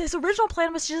 because his original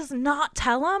plan was to just not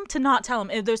tell him.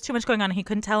 If there's too much going on, he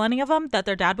couldn't tell any of them that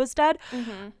their dad was dead.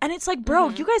 Mm-hmm. And it's like, bro,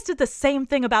 you guys did the same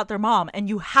thing about their mom, and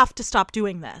you have to stop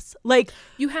doing this. Like,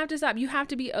 you have to stop. You have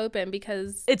to be open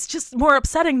because it's just more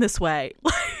upsetting this way.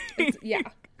 Yeah.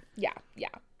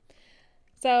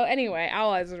 So anyway,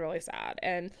 Owl Eyes is really sad,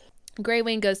 and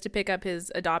Greywing goes to pick up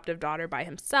his adoptive daughter by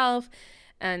himself,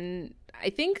 and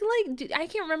I think, like, I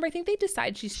can't remember. I think they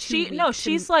decide she's too weak. No,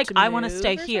 she's like, I want to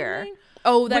stay here.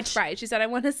 Oh, that's right. She said, I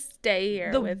want to stay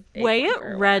here. The way it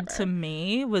read to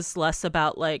me was less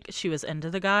about, like, she was into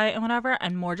the guy and whatever,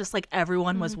 and more just, like,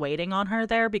 everyone was waiting on her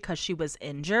there because she was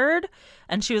injured.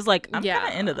 And she was like, I'm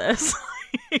kind of into this.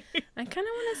 I kind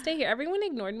of want to stay here. Everyone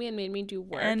ignored me and made me do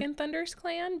work in Thunder's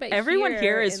clan, but everyone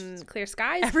here is in Clear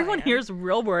Sky's everyone clan, here is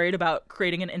real worried about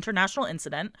creating an international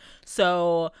incident.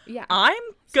 So I'm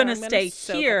gonna stay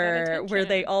here where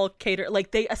they all cater,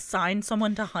 like they assign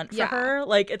someone to hunt for her.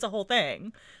 Like it's a whole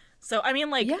thing. So I mean,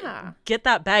 like, get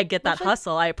that bag, get that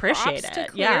hustle. I appreciate it. To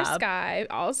Clear Sky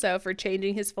also for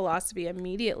changing his philosophy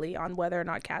immediately on whether or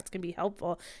not cats can be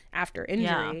helpful after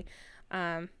injury.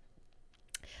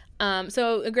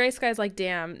 So Gray Sky's like,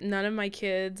 damn, none of my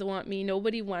kids want me.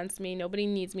 Nobody wants me. Nobody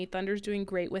needs me. Thunder's doing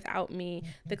great without me.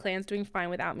 The clan's doing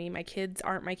fine without me. My kids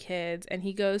aren't my kids. And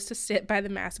he goes to sit by the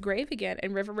mass grave again.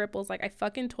 And River Ripple's like, I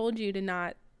fucking told you to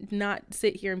not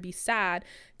sit here and be sad.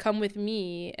 Come with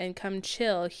me and come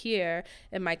chill here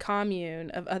in my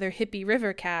commune of other hippie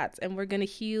river cats. And we're going to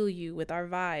heal you with our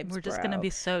vibes, We're just going to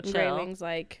be so chill. Greywing's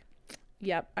like,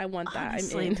 Yep, I want that.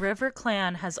 Honestly, I'm in. River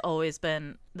Clan has always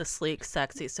been the sleek,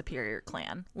 sexy, superior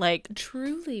clan. Like,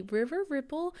 Truly, River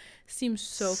Ripple seems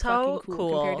so so fucking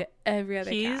cool compared to every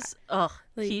other cat.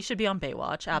 Like, he should be on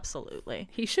Baywatch. Absolutely.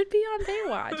 he should be on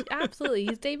Baywatch. Absolutely.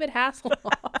 He's David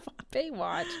Hasselhoff on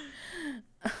Baywatch.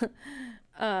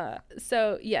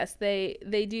 So yes, they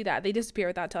do that. They disappear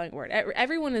without telling a word.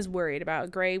 Everyone is worried about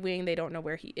Grey Wing. They don't know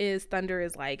where he is. Thunder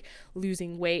is like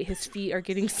losing weight. His feet are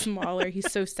getting smaller.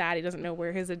 He's so sad. He doesn't know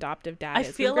where his adoptive dad is.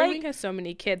 I feel Grey like Wing has so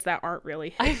many kids that aren't really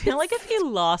his. I feel like if he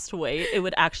lost weight, it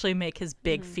would actually make his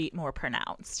big feet more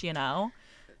pronounced, you know?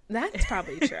 That's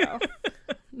probably true.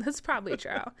 That's probably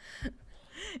true.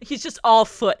 He's just all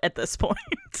foot at this point.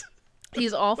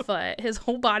 He's all foot. His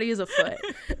whole body is a foot.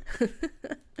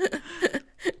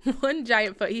 One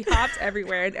giant foot. He hops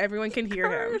everywhere and everyone can hear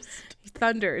him. He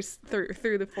thunders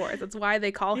through the forest. That's why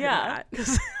they call him that.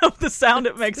 Because of the sound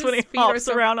it makes when he hops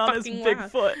around on his big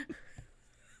foot.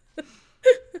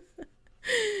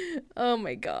 Oh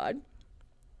my god.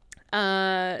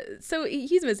 So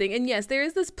he's missing, and yes, there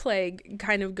is this plague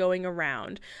kind of going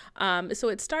around. So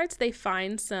it starts, they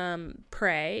find some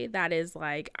prey that is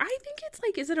like, I think it's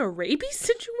like, is it a rabies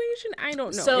situation? I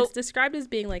don't know. So it's described as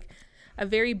being like a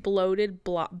very bloated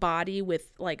body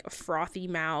with like a frothy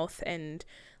mouth and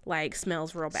like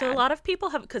smells real bad. So a lot of people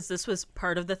have, because this was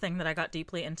part of the thing that I got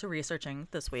deeply into researching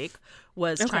this week,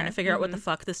 was trying to figure out what the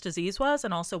fuck this disease was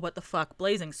and also what the fuck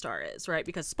blazing star is, right?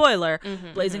 Because spoiler,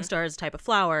 blazing star is a type of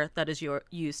flower that is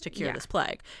used to cure this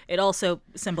plague. It also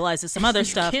symbolizes some other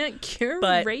stuff. You can't cure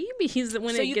rabies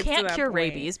when so it you gets can't to that cure point.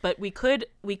 rabies, but we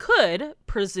could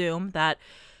presume that,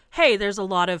 hey, there's a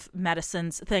lot of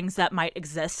medicines, things that might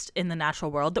exist in the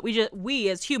natural world that we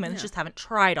as humans just haven't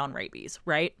tried on rabies,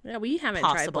 right? Yeah, we haven't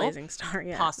tried blazing star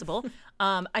yet. Possible.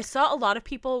 I saw a lot of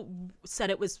people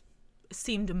said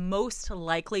seemed most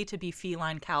likely to be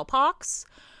feline cowpox,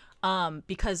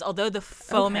 because although the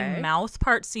foaming mouth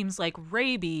part seems like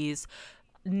rabies,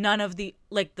 none of the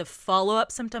like the follow-up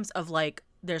symptoms of like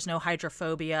there's no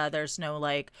hydrophobia, there's no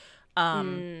like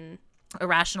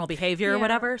irrational behavior or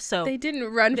whatever. So they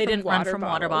didn't run from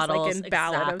water bottles like in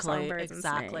Ballad of Songbirds and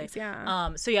Snakes.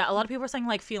 Yeah. So yeah, a lot of people are saying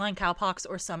like feline cowpox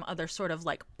or some other sort of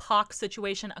like pox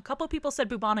situation. A couple of people said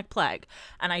bubonic plague,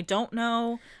 and I don't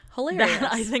know. Hilarious.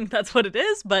 I think that's what it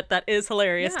is, but that is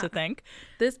hilarious to think.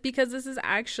 Because this is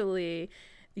actually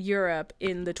Europe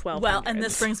in the 1200s. Well, and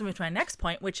this brings me to my next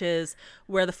point, which is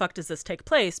where the fuck does this take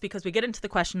place? Because we get into the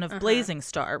question of blazing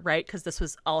star, right? Because this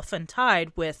was often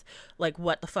tied with like,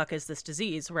 what the fuck is this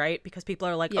disease, right? Because people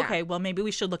are like, okay, well, maybe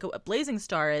we should look at what blazing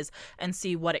star is and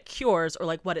see what it cures or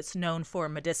like what it's known for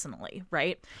medicinally,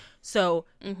 right? So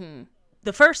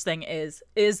the first thing is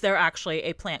there actually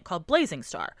a plant called blazing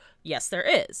star? Yes, there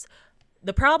is.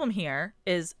 The problem here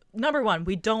is, number one,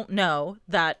 we don't know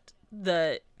that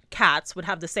the cats would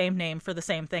have the same name for the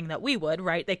same thing that we would,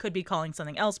 right? They could be calling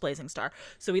something else blazing star.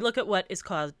 So we look at what is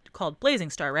called blazing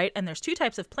star, right? And there's two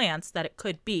types of plants that it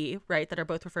could be, right, that are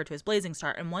both referred to as blazing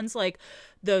star. And one's like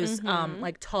those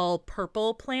like tall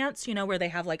purple plants, you know, where they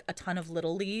have like a ton of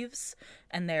little leaves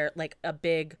and they're like a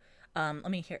big let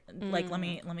me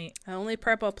The only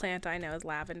purple plant I know is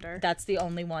lavender. That's the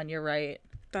only one, you're right.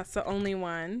 That's the only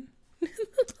one.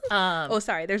 Oh,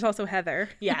 sorry. There's also heather.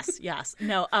 Yes.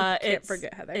 No, can't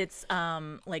forget heather. It's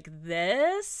like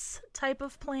this type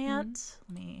of plant.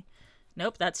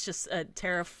 Nope, that's just a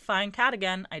terrifying cat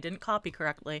again. I didn't copy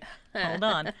correctly. Hold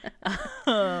on.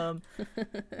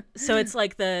 So it's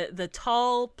like the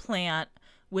tall plant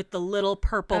with the little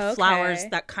purple flowers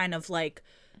that kind of like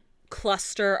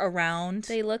cluster around.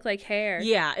 They look like hair.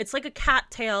 Yeah, it's like a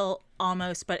cattail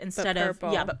almost, but instead of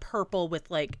purple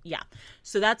with like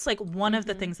So that's like one of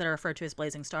the things that are referred to as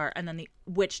blazing star, and then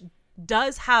which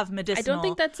does have medicinal. I don't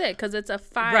think that's it, because it's a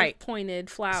 5-pointed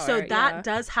flower. So that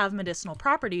does have medicinal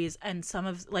properties, and some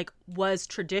of like was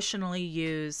traditionally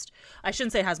used. I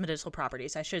shouldn't say it has medicinal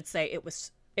properties. I should say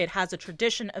it has a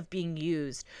tradition of being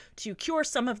used to cure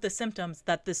some of the symptoms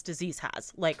that this disease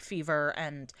has, like fever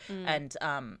and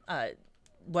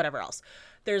whatever else.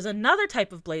 There's another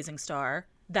type of blazing star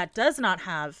that does not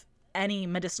have any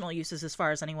medicinal uses as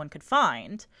far as anyone could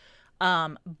find,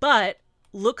 but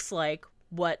looks like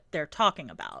what they're talking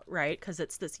about, right? Because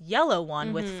it's this yellow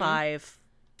one with 5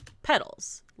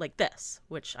 petals like this,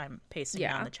 which I'm pasting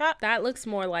on the chat. That looks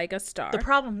more like a star. The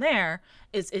problem there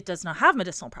is it does not have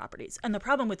medicinal properties. And the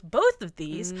problem with both of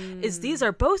these is these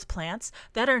are both plants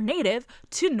that are native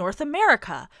to North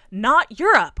America, not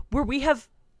Europe, where we have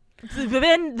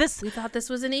We thought this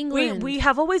was in England. We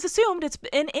have always assumed it's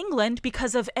in England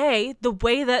because of the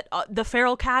way that the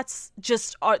feral cats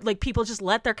just are, like, people just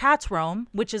let their cats roam,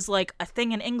 which is like a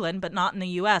thing in England but not in the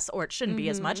US, or it shouldn't be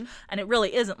as much, and it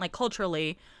really isn't. Like,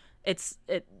 culturally,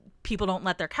 people don't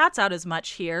let their cats out as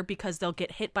much here because they'll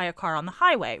get hit by a car on the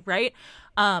highway, right?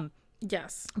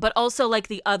 Yes. But also, like,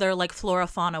 the other, like, flora,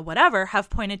 fauna, whatever, have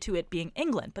pointed to it being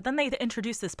England. But then they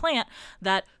introduced this plant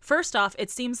that, first off, it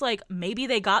seems like maybe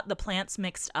they got the plants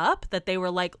mixed up, that they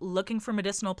were, like, looking for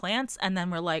medicinal plants, and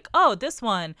then were like, oh, this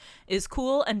one is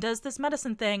cool and does this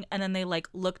medicine thing, and then they, like,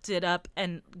 looked it up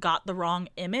and got the wrong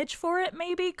image for it,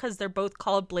 maybe, because they're both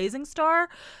called Blazing Star,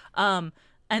 and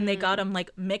they got them, like,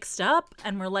 mixed up,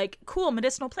 and were like, cool,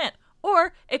 medicinal plant.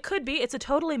 Or it could be it's a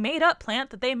totally made-up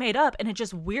plant that they made up, and it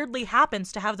just weirdly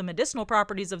happens to have the medicinal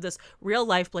properties of this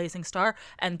real-life blazing star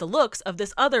and the looks of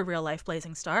this other real-life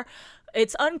blazing star.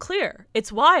 It's unclear.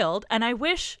 It's wild, and I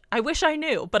wish I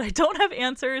knew, but I don't have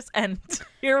answers, and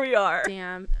here we are.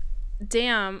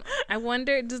 Damn. I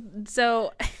wonder,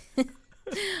 so...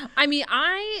 I mean,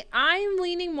 I'm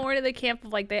leaning more to the camp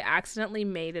of, like, they accidentally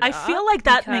made it up. I feel like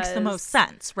that makes the most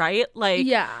sense, right? Like,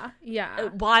 yeah.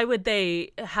 Why would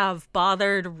they have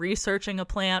bothered researching a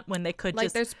plant when they could, like,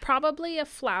 just... there's probably a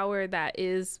flower that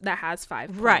has 5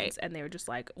 points, right? And they were just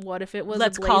like, what if it was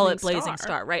Let's call it Blazing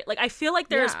Star, right? Like, I feel like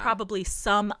there's probably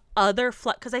some other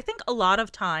because I think a lot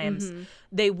of times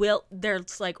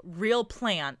there's, like, real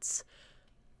plants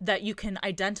that you can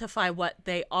identify what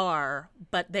they are,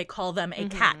 but they call them a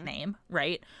cat name,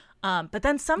 right? But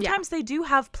then sometimes they do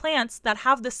have plants that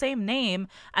have the same name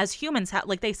as humans have.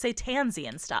 Like, they say tansy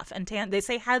and stuff, and they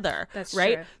say heather, that's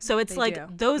right? True. So it's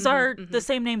those are the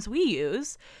same names we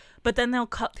use. But then they'll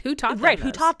call... Who taught them those?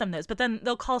 Who taught them those? But then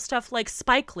they'll call stuff like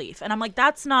spike leaf. And I'm like,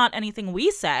 that's not anything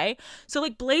we say. So,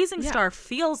 like, Blazing Star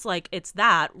feels like it's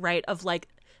that, right? Of, like,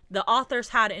 the authors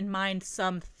had in mind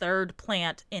some third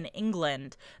plant in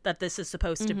England that this is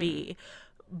supposed to be.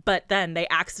 But then they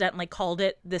accidentally called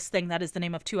it this thing that is the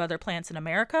name of 2 other plants in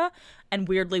America. And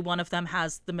weirdly, one of them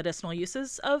has the medicinal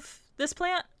uses of this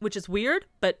plant, which is weird,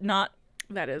 but not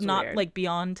weird. Like,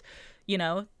 beyond... you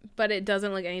know, but it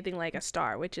doesn't look anything like a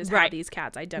star, which is how these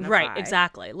cats identify. Right,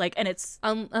 exactly. Like, and it's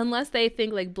unless they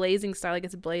think, like, blazing star, like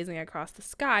it's blazing across the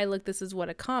sky. Look, this is what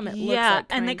a comet looks like. Yeah,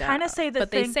 and they kind of say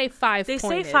they say 5 They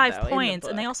pointed, say 5 though, points,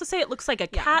 and they also say it looks like a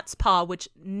cat's paw, which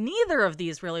neither of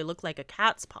these really look like a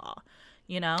cat's paw.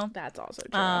 You know, that's also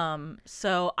true.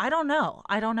 So I don't know.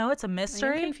 It's a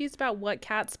mystery. I'm confused about what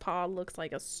cat's paw looks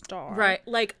like a star. Right,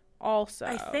 like, also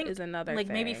I think is another like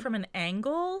thing. Maybe from an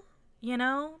angle. You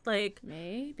know, like,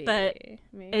 maybe, but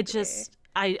it just,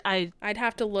 I'd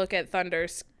have to look at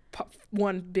Thunder's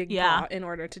one big paw in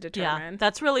order to determine. Yeah,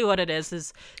 that's really what it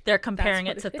is they're comparing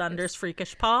it to Thunder's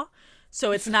freakish paw.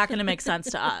 So it's not going to make sense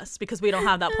to us because we don't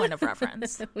have that point of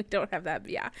reference. We don't have that.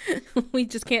 Yeah. We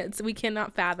just can't, we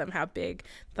cannot fathom how big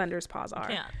Thunder's paws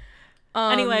are. Yeah.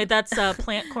 Anyway, that's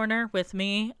Plant Corner with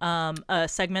me, a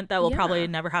segment that will probably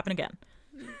never happen again.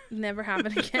 Never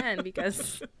happen again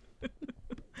because...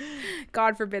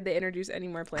 God forbid they introduce any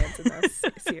more plants in this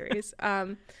series.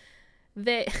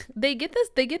 They get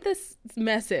this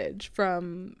message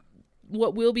from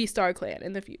what will be StarClan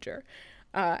in the future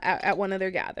at one of their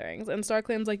gatherings, and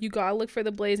StarClan's like, you gotta look for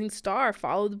the blazing star,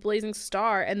 follow the blazing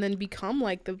star, and then become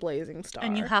like the blazing star.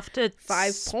 And you have to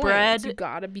 5 points. You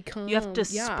gotta become. You have to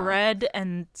spread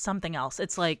and something else.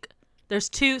 It's like there's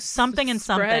 2 something and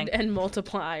something. Spread and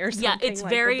multiply or something. Yeah, it's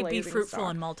like very be fruitful star.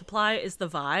 And multiply is the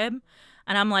vibe.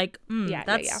 And I'm like,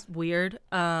 that's weird.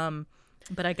 But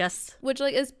I guess, which,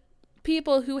 like, is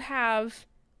people who have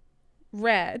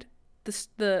read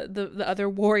the other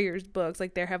Warriors books,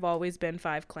 like, there have always been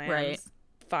 5 clans, right.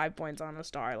 5 points on a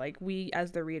star. Like, we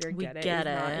as the reader get it. It's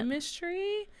not a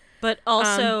mystery. But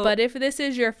also, but if this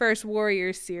is your first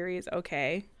Warriors series,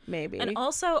 okay, maybe. And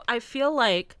also, I feel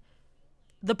like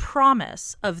the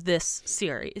promise of this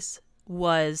series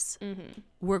was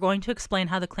we're going to explain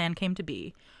how the clan came to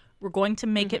be. We're going to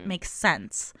make it make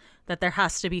sense that there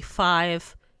has to be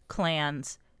 5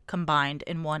 clans combined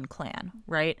in one clan,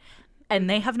 right? And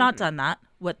they have not done that.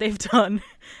 What they've done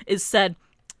is said,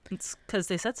 it's because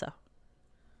they said so.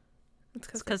 It's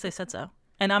because they said so.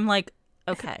 And I'm like,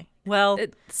 okay, well,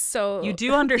 so you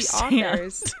do understand. The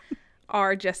authors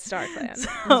are just StarClan, is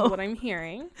what I'm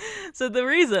hearing. So the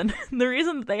reason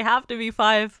that they have to be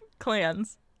 5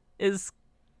 clans is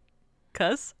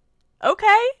because,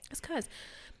 okay. It's because.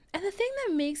 And the thing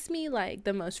that makes me, like,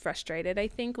 the most frustrated, I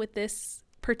think, with this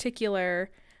particular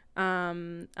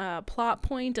plot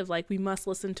point of like we must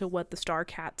listen to what the Star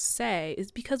Cats say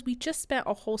is because we just spent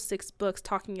a whole 6 books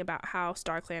talking about how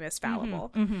StarClan is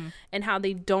fallible and how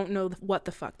they don't know what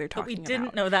the fuck they're talking about. But we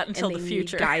didn't know that until the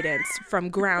future. Need guidance from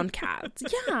ground cats.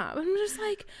 Yeah, I'm just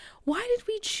like, why did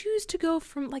we choose to go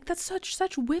from like that's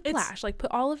such whiplash? Like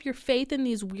put all of your faith in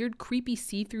these weird, creepy,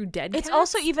 see-through dead cats. It's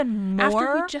also even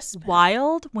more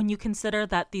wild when you consider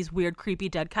that these weird, creepy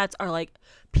dead cats are like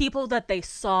people that they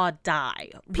saw die,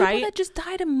 right? People that just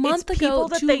died a month ago,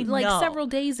 several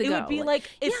days ago. It would be like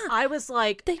if I was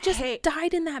like, they just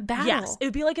died in that battle. Yes, it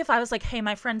would be like if I was like, hey,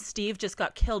 my friend Steve just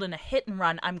got killed in a hit and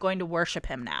run. I'm going to worship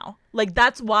him now. Like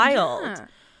that's wild. Yeah.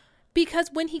 Because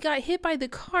when he got hit by the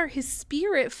car, his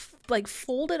spirit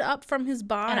folded up from his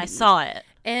body. And I saw it.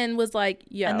 And was like,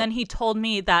 yo. And then he told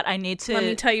me that I need to. Let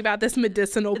me tell you about this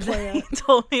medicinal plant. He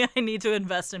told me I need to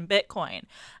invest in Bitcoin.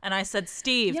 And I said,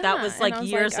 Steve, that was like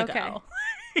years ago.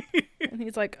 And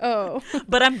he's like, oh.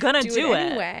 But I'm going to do it.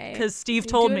 Anyway. Because Steve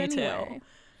told me to.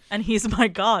 And he's my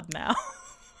god now.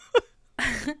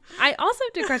 I also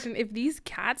have to question if these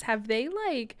cats, have they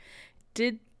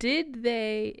did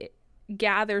they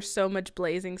gather so much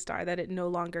blazing star that it no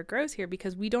longer grows here,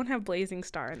 because we don't have blazing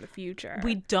star in the future.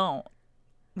 We don't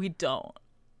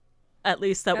at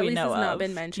least that we know it's of. Not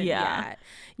been mentioned yet.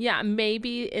 Yeah,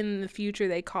 maybe in the future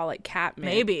they call it catmint,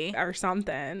 maybe, or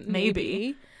something.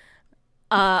 Maybe.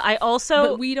 I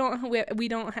also, but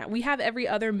we have every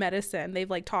other medicine.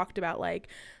 They've talked about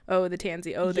the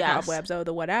tansy, the cobwebs,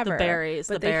 the whatever, the berries,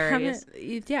 but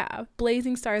yeah,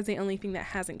 blazing star is the only thing that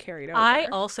hasn't carried over. I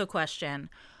also question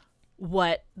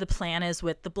what the plan is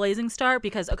with the blazing star,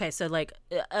 because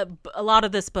a lot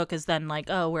of this book is then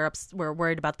we're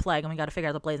worried about the plague and we got to figure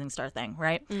out the blazing star thing,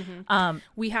 right?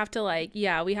 We have to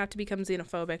become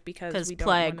xenophobic because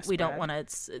we don't want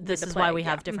to. This is why we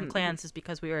have different clans, is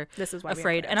because we were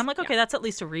afraid. And I'm like, okay, that's at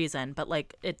least a reason, but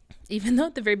even though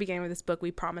at the very beginning of this book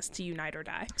we promised to unite or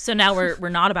die, so now we're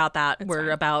not about that. We're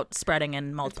about spreading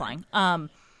and multiplying.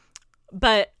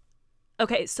 But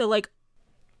okay, so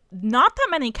not that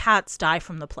many cats die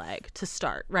from the plague to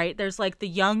start, right? There's the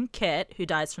young Kit who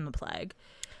dies from the plague.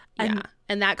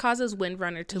 And that causes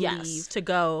Windrunner to leave, to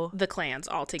go the clans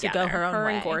altogether. To go her own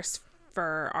way. And Gorse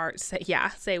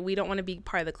say we don't want to be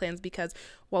part of the clans because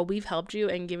while we've helped you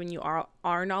and given you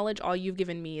our knowledge, all you've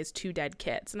given me is 2 dead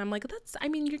kits. And I'm like,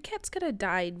 your kits could have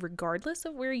died regardless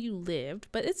of where you lived,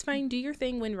 but it's fine. Do your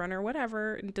thing, Windrunner,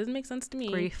 whatever. It doesn't make sense to me.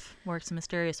 Grief works in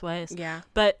mysterious ways. Yeah.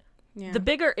 But the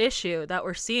bigger issue that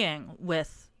we're seeing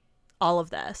with all of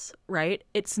this, right?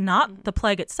 It's not the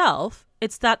plague itself.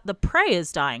 It's that the prey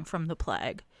is dying from the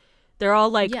plague. They're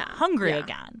all hungry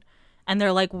again. And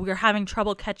they're we're having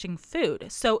trouble catching food.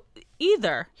 So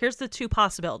either, here's the 2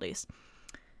 possibilities.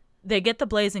 They get the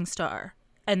blazing star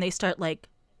and they start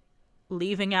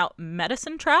leaving out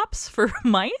medicine traps for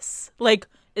mice.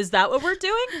 Is that what we're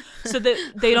doing? So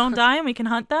that they don't die and we can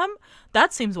hunt them?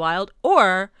 That seems wild.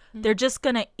 Or they're just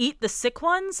going to eat the sick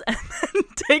ones and then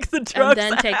take the drugs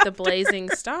and then take the blazing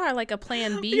star, like a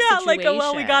plan B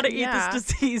situation. We got to eat this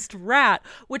diseased rat,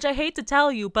 which I hate to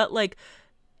tell you, but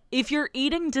if you're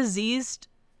eating diseased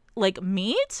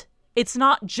meat, it's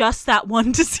not just that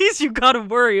one disease you got to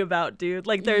worry about, dude.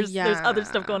 There's other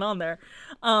stuff going on there.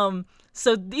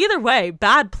 So either way,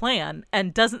 bad plan,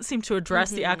 and doesn't seem to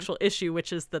address the actual issue,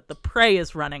 which is that the prey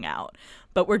is running out.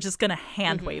 But we're just going to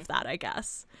hand wave that, I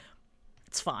guess.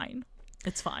 It's fine.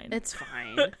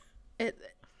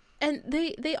 And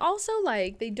they also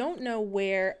they don't know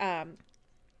where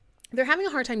they're having a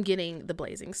hard time getting the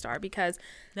blazing star because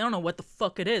they don't know what the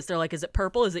fuck it is. They're like, is it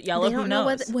purple? Is it yellow? Who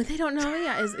knows? What they don't know,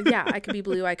 I could be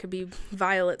blue, I could be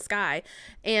violet sky,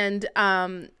 and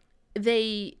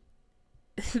the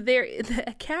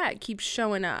cat keeps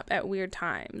showing up at weird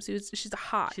times. She's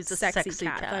a sexy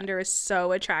cat. Thunder is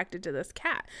so attracted to this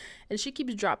cat, and she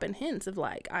keeps dropping hints of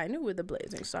I know where the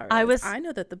blazing star is. I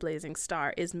know that the blazing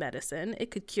star is medicine. It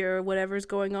could cure whatever's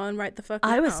going on right the fuck now.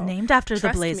 I was named after the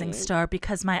blazing star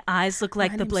because my eyes look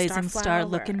like the blazing star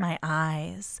look in my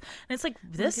eyes. And it's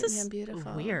this is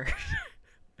weird.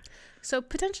 So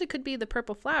potentially could be the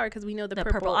purple flower because we know the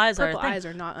purple eyes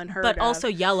are not unheard of. But also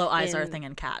yellow eyes are a thing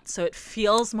in cats. So it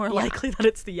feels more likely that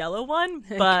it's the yellow one.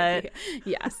 But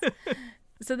yes.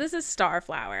 So this is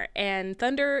Starflower, and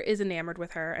Thunder is enamored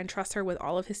with her and trusts her with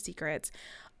all of his secrets.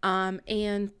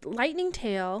 And Lightning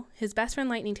Tail, his best friend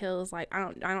Lightning Tail, is like, I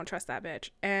don't trust that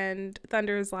bitch. And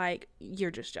Thunder is like,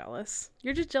 you're just jealous.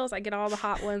 I get all the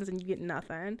hot ones and you get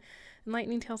nothing. And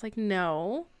Lightning Tail's like,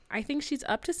 no. I think she's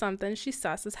up to something. She's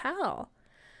sus as hell.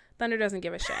 Thunder doesn't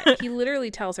give a shit. He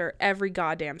literally tells her every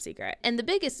goddamn secret. And the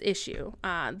biggest issue,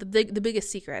 the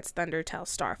biggest secrets Thunder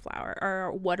tells Starflower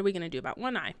are, what are we going to do about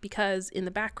One Eye? Because in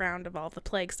the background of all the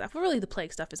plague stuff, well, really the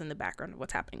plague stuff is in the background of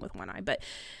what's happening with One Eye, but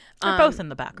they're both in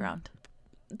the background.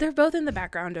 They're both in the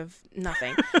background of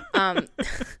nothing.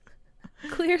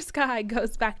 Clear Sky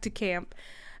goes back to camp.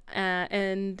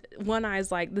 And One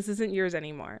Eye's like, this isn't yours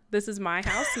anymore. This is my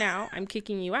house now. I'm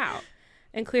kicking you out.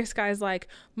 And Clear Sky's like,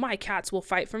 my cats will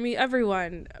fight for me.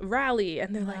 Everyone rally.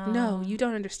 And they're like, no, you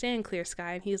don't understand, Clear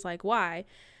Sky. And he's like, why?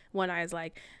 One Eye's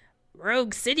like,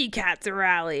 Rogue City cats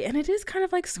rally. And it is kind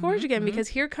of like Scourge again, because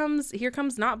here comes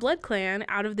Not Blood Clan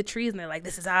out of the trees, and they're like,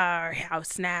 this is our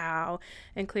house now.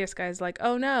 And Clear Sky's like,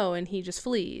 oh no, and he just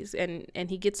flees and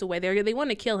he gets away. They want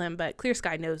to kill him, but Clear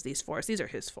Sky knows these forests. These are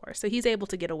his forests. So he's able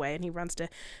to get away, and he runs to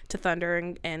Thunder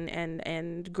and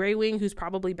Greywing, who's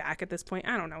probably back at this point.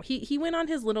 I don't know. He went on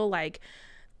his little like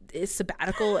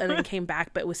sabbatical and then came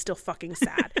back, but was still fucking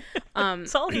sad.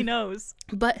 That's all he knows.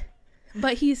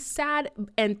 But he's sad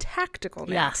and tactical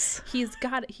now. Yes. He's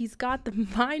got the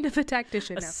mind of a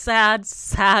tactician now. Sad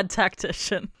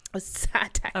tactician. A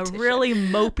sad tactician. A really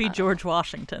mopey George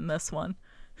Washington, this one.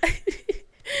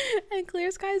 And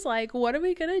Clear Sky's like, what are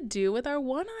we going to do with our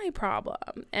One Eye problem?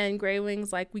 And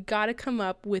Greywing's like, we got to come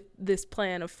up with this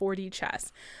plan of 4D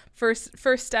chess.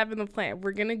 First step in the plan,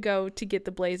 we're going to go to get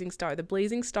the Blazing Star. The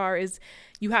Blazing Star is,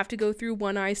 you have to go through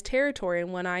One Eye's territory,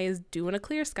 and One Eye is doing a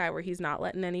Clear Sky where he's not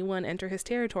letting anyone enter his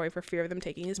territory for fear of them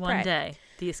taking his prey. One day,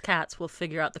 these cats will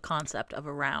figure out the concept of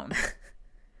a round.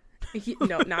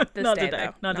 No, not this day,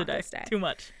 though. Not today. Too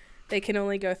much. They can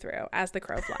only go through as the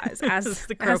crow flies, as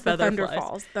the thunder flies.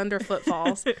 falls, thunderfoot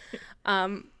falls.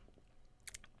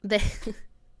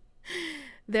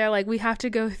 They're like, we have to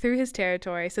go through his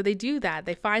territory. So they do that.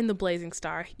 They find the Blazing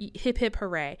Star. Hip, hip,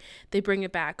 hooray. They bring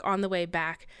it back. On the way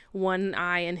back, One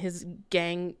Eye and his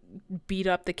gang beat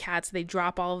up the cats. They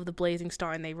drop all of the Blazing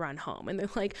Star and they run home. And they're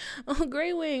like, oh,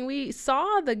 Greywing, we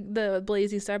saw the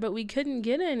Blazing Star, but we couldn't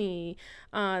get any.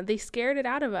 They scared it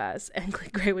out of us. And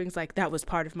Greywing's like, that was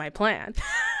part of my plan.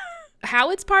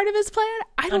 How it's part of his plan?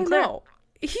 I don't know.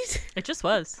 It just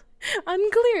was.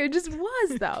 Unclear. It just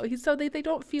was, though. So they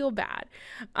don't feel bad.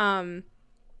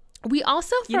 We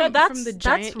also from the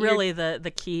giant that's really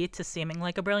the key to seeming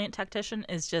like a brilliant tactician,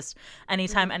 is just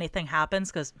anytime anything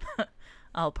happens, because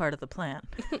all part of the plan.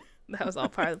 That was all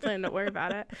part of the plan. Don't worry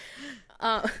about it.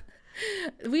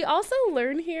 We also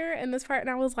learn here in this part,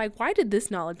 and I was like, why did this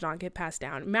knowledge not get passed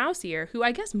down? Mouse Ear, who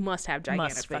I guess must have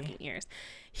gigantic fucking ears,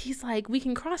 he's like, we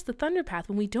can cross the thunder path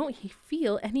when we don't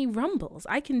feel any rumbles.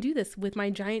 I can do this with my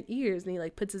giant ears. And he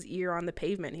like puts his ear on the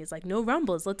pavement. And he's like, no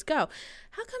rumbles, let's go.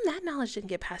 How come that knowledge didn't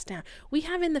get passed down? We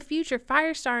have in the future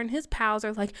Firestar and his pals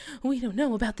are like, we don't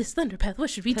know about this thunder path. What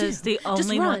should we do? Because the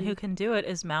only one who can do it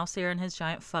is Mouse Ear and his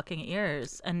giant fucking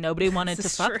ears. And nobody wanted to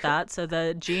fuck that, so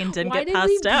the gene didn't get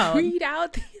passed down. We bred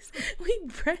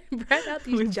out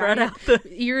these giant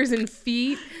ears and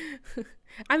feet.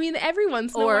 I mean, every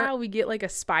once in a while we get like a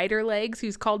spider legs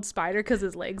who's called Spider because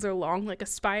his legs are long like a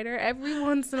spider. Every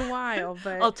once in a while,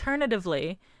 but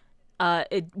alternatively,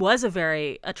 it was a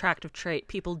very attractive trait.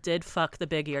 People did fuck the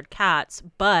big-eared cats,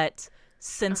 but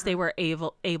since they were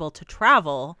able to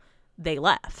travel, they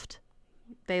left.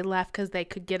 They left because they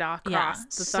could get across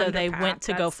the thunder so they path. went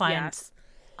to go find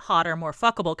hotter, more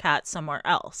fuckable cats somewhere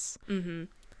else. Mm-hmm.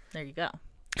 There you go.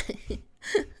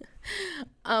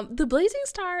 The Blazing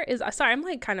Star is sorry, I'm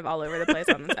like kind of all over the place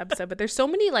on this episode, but there's so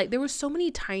many there were so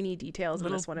many tiny details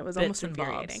in this one. It was almost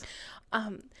infuriating.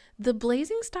 The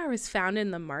Blazing Star is found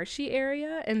in the marshy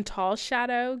area, and Tall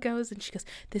Shadow goes and she goes,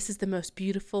 this is the most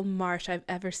beautiful marsh I've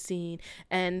ever seen.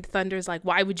 And Thunder's like,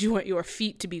 why would you want your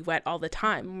feet to be wet all the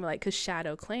time? And we're like, because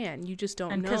Shadow Clan, you just don't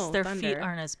know. And because their Thunder. feet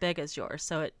aren't as big as yours,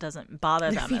 so it doesn't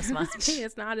bother them as much.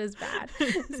 It's not as bad.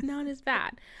 It's not as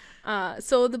bad.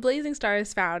 So the Blazing Star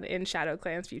is found in Shadow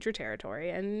Clan's future territory,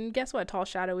 and guess what? Tall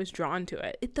Shadow is drawn to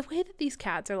it. The way that these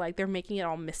cats are like, they're making it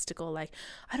all mystical. Like,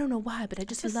 I don't know why, but I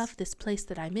just love this place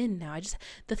that I'm in now.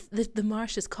 The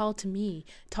marsh is called to me,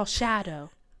 Tall Shadow.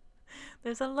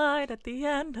 There's a light at the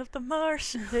end of the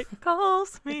marsh. It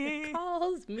calls me. It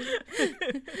calls me.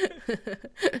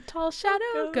 Tall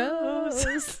Shadow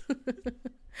goes.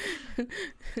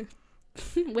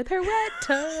 With her wet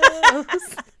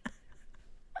toes.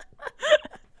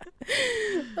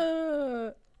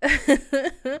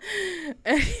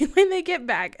 And when they get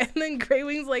back, and then Grey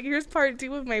Wing's like, here's part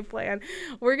 2 of my plan.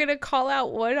 We're gonna call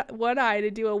out one eye to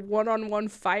do a one-on-one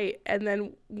fight, and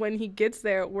then when he gets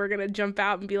there, we're gonna jump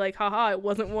out and be like, haha, it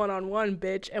wasn't one-on-one,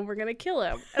 bitch, and we're gonna kill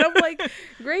him. And I'm like,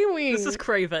 Grey Wing, This is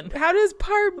Craven. how does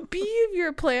part B of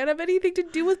your plan have anything to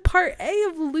do with part A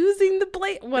of losing the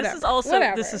blade? Whatever.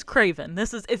 This is Craven.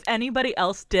 This is, if anybody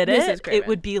else did it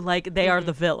would be like they are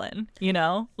the villain, you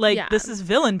know? Like, this is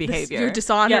villain behavior. You're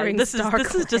dishonoring this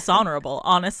is dishonorable,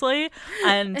 honestly.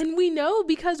 And we know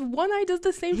because One Eye does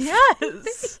the same thing.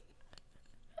 yes.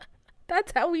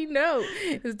 That's how we know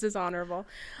it's dishonorable.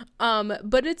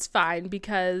 But it's fine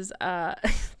because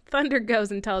Thunder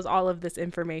goes and tells all of this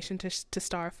information to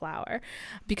Starflower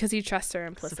because he trusts her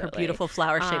implicitly. Her beautiful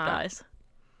flower-shaped eyes.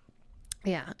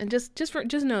 Yeah, and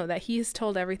just know that he's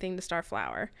told everything to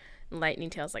Starflower. And Lightning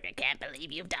Tail's like, I can't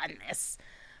believe you've done this.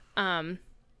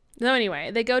 So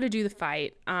anyway, they go to do the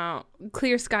fight.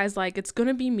 Clear Sky's like, it's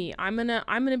gonna be me. I'm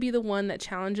gonna be the one that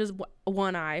challenges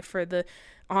One Eye for the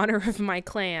honor of my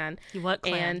clan. What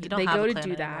clan? And you don't they have go a to clan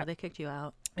do anymore. that. They kicked you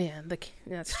out. Yeah,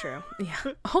 that's true.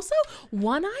 Yeah. Also,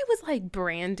 One Eye was like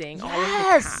branding all of the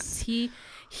Yes! cats.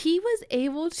 He was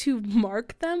able to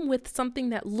mark them with something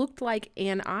that looked like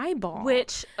an eyeball.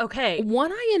 Which, okay.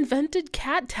 One Eye invented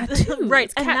cat tattoos.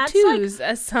 Right, and that's tattoos,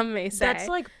 as some may say. That's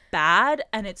like bad,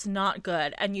 and it's not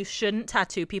good, and you shouldn't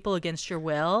tattoo people against your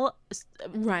will.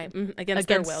 Right, against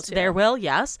their will too. Their will,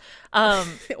 yes.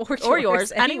 Or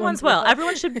yours. Anyone's will.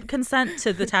 Everyone should consent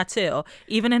to the tattoo,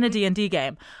 even in a D&D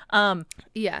game.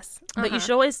 Yes. But you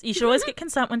should always get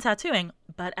consent when tattooing.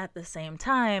 But at the same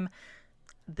time,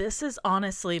 this is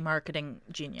honestly marketing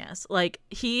genius. Like,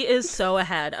 he is so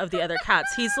ahead of the other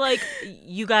cats. He's like,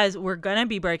 you guys, we're gonna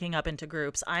be breaking up into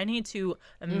groups. I need to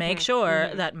make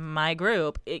sure that my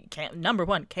group, number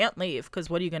one, can't leave, because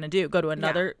what are you gonna do? Go to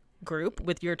another group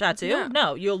with your tattoo? Yeah.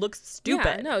 No, you'll look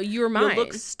stupid. Yeah, no, you're mine. You'll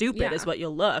look stupid is what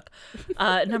you'll look.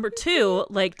 Number two,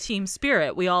 like, team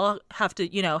spirit. We all have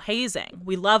to, hazing.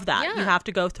 We love that. Yeah. You have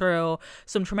to go through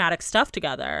some traumatic stuff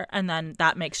together, and then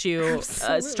that makes you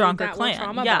a stronger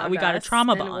clan. Yeah, we got a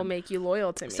trauma bond. And it will make you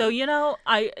loyal to me. So,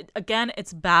 again,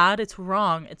 it's bad, it's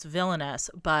wrong, it's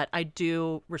villainous, but I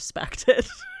do respect it.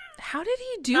 How did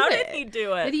he do it?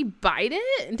 Did he bite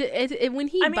it? When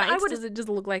he bites, does it just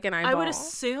look like an eyeball? I would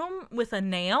assume with a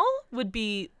nail would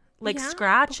be like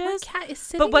scratches.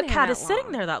 But what cat is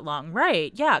sitting there that long?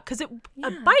 Right. Yeah. Because a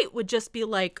bite would just be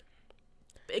like,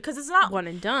 because it's not one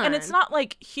and done. And it's not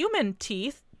like human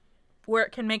teeth where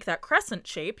it can make that crescent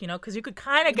shape, because you could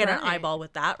kind of get an eyeball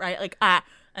with that, right? Like,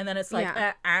 and then it's like,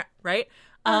 right?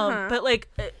 But like,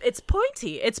 it's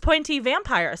pointy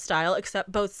vampire style,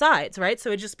 except both sides, right? So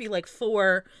it'd just be like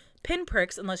 4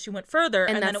 pinpricks unless you went further,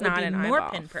 and then it would be more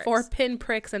pinpricks. 4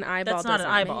 pinpricks and eyeball. That's not an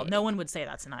eyeball. No one would say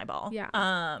that's an eyeball.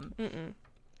 Yeah.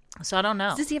 So I don't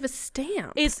know. Does he have a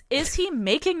stamp? Is he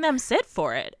making them sit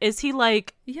for it? Is he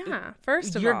like, first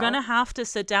of all, you're gonna have to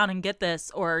sit down and get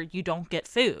this, or you don't get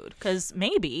food? Because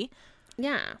maybe.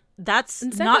 Yeah. That's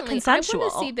not consensual. I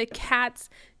want to see the cats.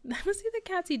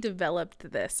 He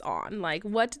developed this on. Like,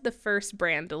 what did the first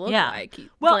brand look like?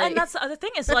 And that's the other thing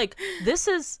is, like, this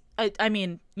is, I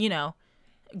mean,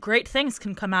 great things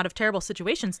can come out of terrible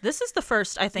situations. This is the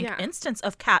first, I think, instance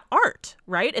of cat art,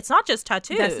 right? It's not just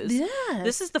tattoos.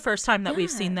 This is the first time that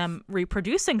we've seen them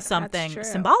reproducing something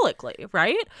symbolically,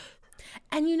 right?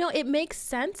 And it makes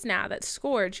sense now that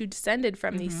Scourge, who descended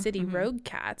from these city rogue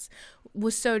cats,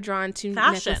 was so drawn to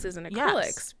necklaces and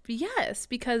acrylics. Yes,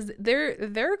 because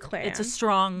their clan, it's a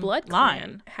strong blood line.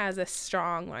 Clan, has a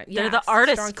strong line. They're the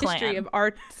artist strong clan. History of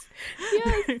arts.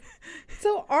 Yes.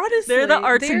 So honestly, they're the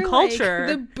arts and culture.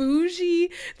 Like the bougie,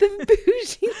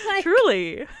 like,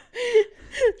 truly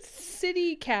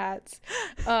city cats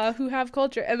who have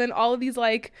culture, and then all of these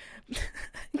like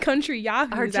country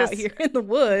yahoos out here in the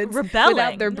woods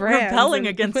without their brands,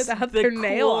 against without the their cool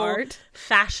nail art,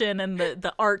 fashion, and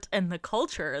the art and the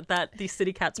culture that these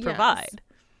city cats provide.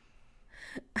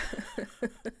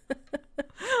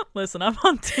 Listen, I'm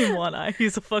on Team One Eye.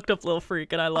 He's a fucked up little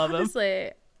freak, and I love him.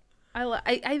 Honestly, I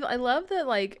love that,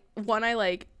 like, One Eye,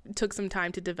 like, took some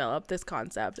time to develop this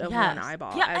concept of one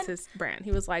eyeball as his brand.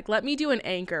 He was like, let me do an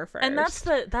anchor first. And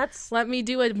that's let me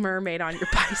do a mermaid on your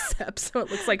biceps so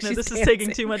it looks like she's this dancing. is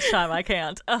taking too much time. I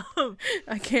can't.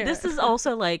 I can't. This is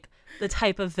also, like, the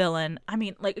type of villain. I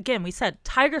mean, like, again, we said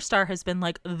Tiger Star has been,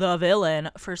 like, the villain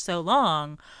for so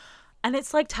long. And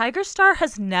it's like Tiger Star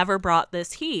has never brought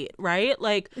this heat, right?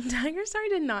 Like, Tiger Star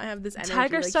did not have this energy.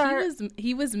 Tiger Star,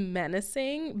 he was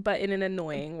menacing, but in an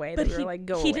annoying way. That we were like,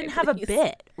 go away. He didn't have a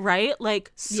bit, right?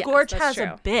 Like, Scourge has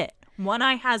a bit. One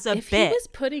Eye has a if bit. he was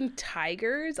putting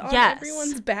tigers on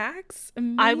everyone's backs,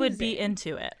 amazing. I would be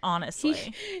into it, honestly.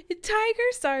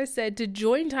 Tiger Star said to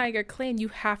join Tiger Clan, you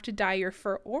have to dye your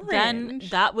fur orange. Then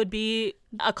that would be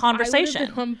a conversation. I would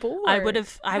have been on board.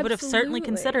 I would have certainly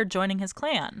considered joining his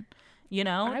clan. You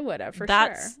know, I would have, for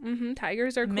that's sure.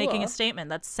 Tigers are cool. Making a statement.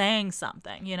 That's saying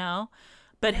something, you know?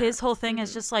 But his whole thing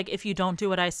is just like, if you don't do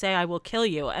what I say, I will kill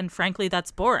you. And frankly,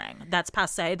 that's boring. That's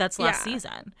passé. That's last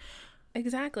season.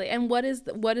 Exactly. And what is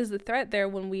the threat there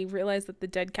when we realize that the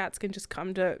dead cats can just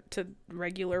come to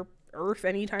regular Earth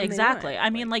anytime exactly. they want? I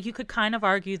mean, like, you could kind of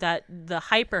argue that the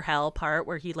hyper hell part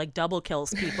where he like double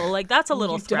kills people, like, that's a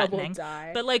little threatening.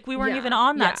 But like, we weren't even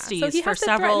on that stage so he for has to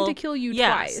several. To kill you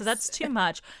twice. So that's too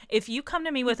much. If you come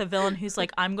to me with a villain who's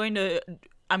like, I'm going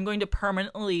to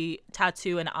permanently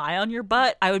tattoo an eye on your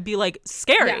butt, I would be like,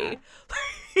 scary.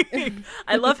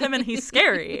 I love him and he's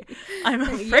scary. I'm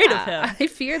afraid of him.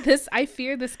 I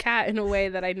fear this cat in a way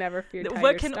that I never feared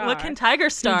Tiger Star. What can Tiger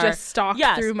Star just stalk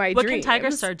through my dreams? What can Tiger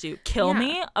Star do? Kill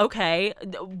me? Okay.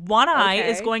 One Eye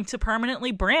is going to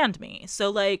permanently brand me. So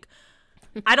like,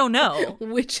 I don't know.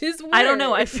 Which is worse. I don't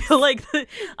know. I feel like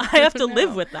I have to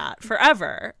live with that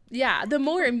forever. Yeah. The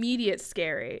more immediate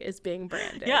scary is being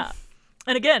branded. Yeah.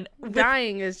 And again,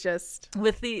 dying is just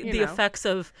with the effects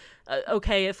of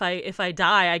okay, if I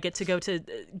die, I get to go to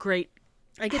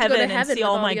heaven and see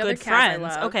all my good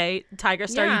friends. Okay, Tiger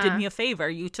Star, you did me a favor.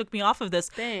 You took me off of this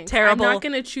terrible. I'm not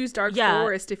going to choose Dark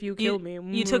Forest if you kill me.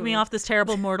 You took me off this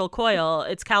terrible mortal coil.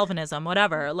 It's Calvinism,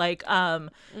 whatever. Like,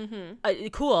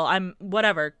 cool. I'm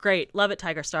whatever. Great, love it,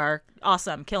 Tiger Star.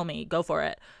 Awesome. Kill me. Go for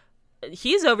it.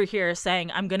 He's over here saying,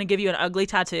 I'm going to give you an ugly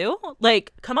tattoo.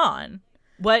 Like, come on.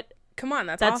 What? Come on,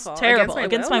 that's awful. Terrible.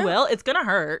 Against my will. It's gonna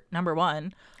hurt. Number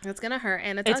one, it's gonna hurt,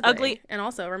 and it's ugly. And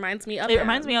also reminds me of him. It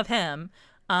reminds me of him.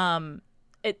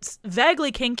 It's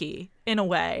vaguely kinky in a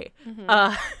way.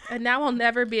 And now I'll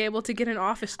never be able to get an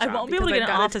office job. I won't be able to get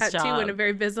an office job in a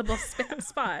very visible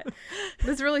spot.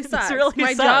 This really sucks.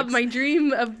 Sucks. Job, my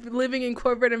dream of living in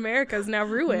corporate America is now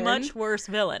ruined. Much worse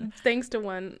villain. Thanks to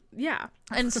one. Yeah.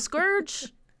 And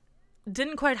Scourge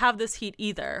didn't quite have this heat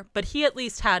either, but he at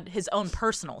least had his own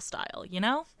personal style, you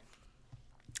know?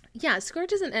 Yeah,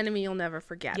 Scourge is an enemy you'll never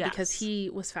forget because he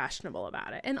was fashionable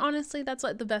about it. And honestly, that's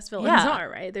what the best villains are,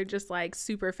 right? They're just like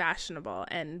super fashionable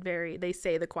and they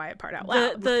say the quiet part out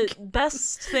loud. The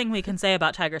best thing we can say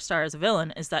about Tiger Star as a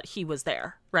villain is that he was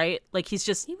there, right? Like he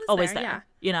was always there,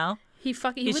 you know? He's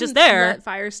just wouldn't there. Let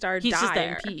Firestar die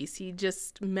in peace. He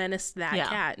just menaced that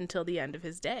cat until the end of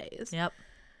his days. Yep.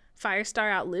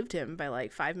 Firestar outlived him by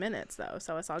like 5 minutes, though,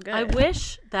 so it's all good. I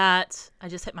wish that I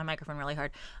just hit my microphone really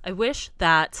hard. I wish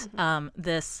that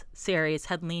this series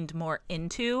had leaned more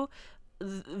into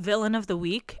villain of the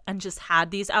week and just had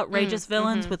these outrageous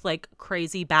villains with like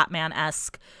crazy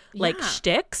Batman-esque like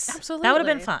shticks. Absolutely, that would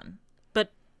have been fun.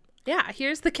 But yeah,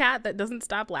 here's the cat that doesn't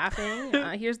stop laughing.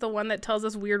 Here's the one that tells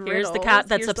us weird riddles. Here's the cat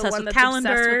that's obsessed with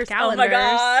calendars. Oh my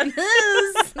god.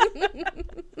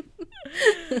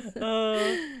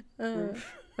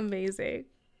 Amazing.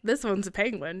 This one's a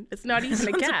penguin. It's not even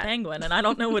a cat. It's a penguin, and I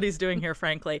don't know what he's doing here,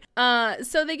 frankly.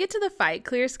 So they get to the fight.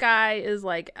 Clear Sky is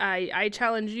like, I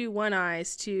challenge you, One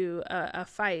Eyes, to a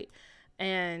fight.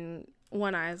 And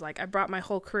One Eye is like, I brought my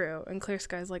whole crew. And Clear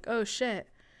Sky is like, oh shit.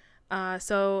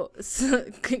 So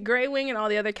Grey Wing and all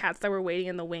the other cats that were waiting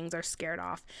in the wings are scared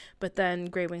off. But then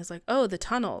Grey Wing's like, oh, the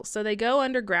tunnels. So they go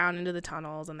underground into the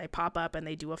tunnels and they pop up and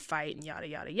they do a fight and yada,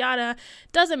 yada, yada.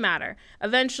 Doesn't matter.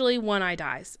 Eventually, One Eye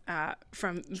dies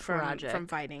from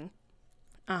fighting.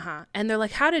 And they're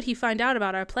like, how did he find out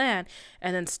about our plan?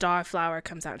 And then Starflower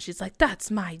comes out and she's like,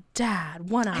 that's my dad,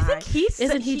 One Eye. I think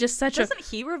Isn't he just such doesn't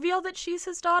he reveal that she's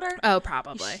his daughter? Oh,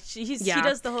 probably. He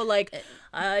does the whole like,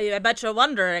 I bet you're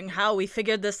wondering how we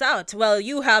figured this out. Well,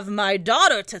 you have my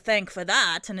daughter to thank for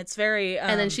that. And it's very...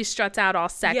 and then she struts out all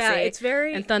sexy. Yeah, it's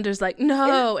very... And Thunder's like,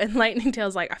 no. And Lightning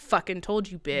Tail's like, I fucking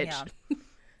told you, bitch. Yeah.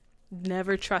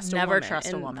 Never trust a woman.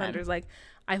 And Thunder's like,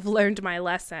 I've learned my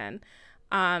lesson.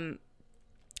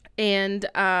 And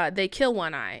they kill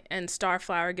One Eye, and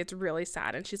Starflower gets really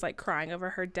sad, and she's like crying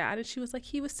over her dad, and she was like,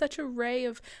 he was such a ray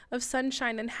of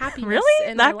sunshine and happiness. Really?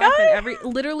 In that my life. guy?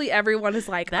 And literally everyone is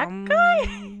like, that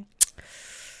guy.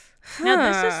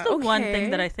 Now, this is the one thing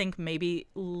that I think maybe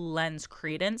lends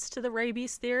credence to the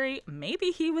rabies theory. Maybe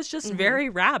he was just very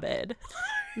rabid.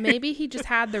 Maybe he just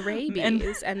had the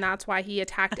rabies, and that's why he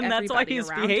attacked everybody around him. And that's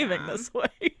why he's behaving this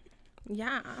way.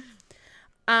 Yeah.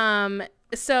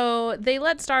 So they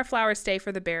let Starflower stay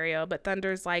for the burial, but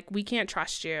Thunder's like, we can't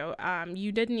trust you.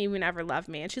 You didn't even ever love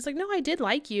me. And she's like, no, I did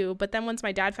like you. But then once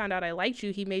my dad found out I liked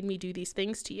you, he made me do these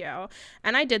things to you.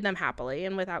 And I did them happily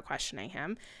and without questioning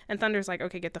him. And Thunder's like,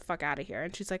 okay, get the fuck out of here.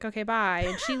 And she's like, okay, bye.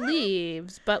 And she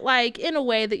leaves. But like in a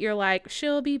way that you're like,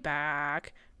 she'll be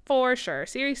back for sure.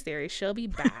 Series theory, she'll be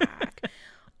back.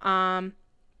 And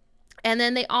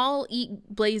then they all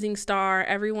eat Blazing Star.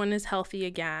 Everyone is healthy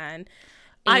again.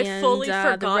 I fully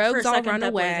forgot for a second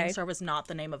that Blazing Star was not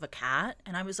the name of a cat.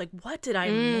 And I was like, what did I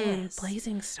miss?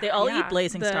 Blazing Star. They all eat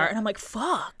Blazing Star. And I'm like,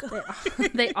 fuck.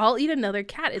 They all eat another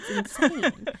cat. It's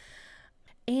insane.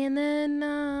 And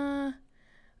then,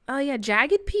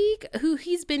 Jagged Peak, who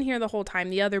he's been here the whole time.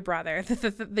 The other brother,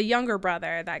 the younger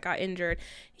brother that got injured.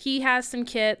 He has some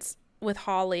kits with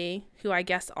Holly, who I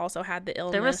guess also had the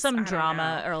illness. There was some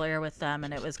drama earlier with them,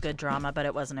 and it was good drama, but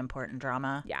it wasn't important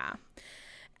drama. Yeah.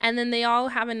 And then they all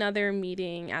have another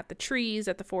meeting at the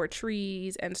 4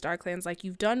 trees, and StarClan's like,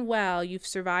 you've done well, you've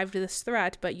survived this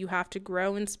threat, but you have to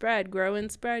grow and spread, grow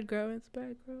and spread, grow and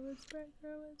spread, grow and spread,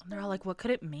 grow and spread. And they're all like, what could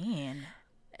it mean?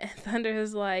 And Thunder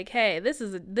is like, hey, this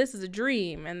is a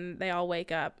dream, and they all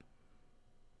wake up.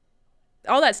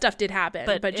 All that stuff did happen,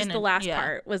 but just the last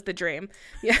part was the dream.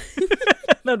 Yeah.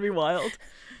 That'd be wild.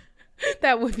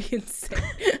 That would be insane.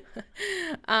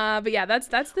 But yeah, that's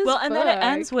this Well, and book. then it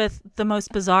ends with the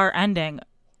most bizarre ending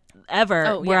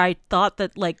ever, where I thought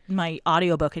that like my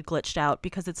audiobook had glitched out,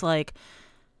 because it's like,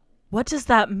 what does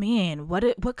that mean?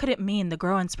 What could it mean, the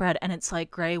grow and spread? And it's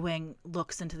like Greywing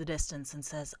looks into the distance and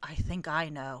says, I think I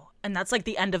know. And that's like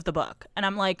the end of the book. And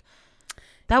I'm like,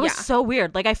 that was so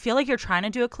weird. Like, I feel like you're trying to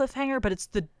do a cliffhanger, but it's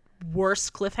the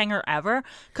worst cliffhanger ever,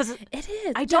 because it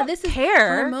is. I don't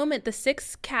care. For a moment, the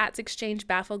 6 cats exchange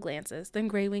baffled glances, then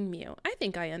Greywing mew. I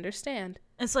think I understand.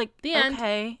 It's like, the end.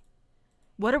 Okay,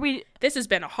 what are we? This has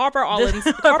been a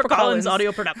HarperCollins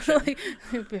audio production.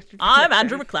 I'm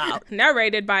Andrew McLeod,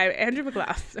 narrated by Andrew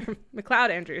McLeod. McLeod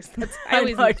Andrews. I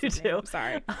always know you too. I'm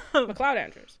sorry, McLeod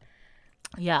Andrews.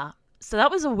 Yeah. So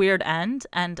that was a weird end,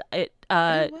 and it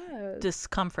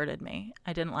discomforted me.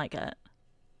 I didn't like it.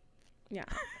 Yeah.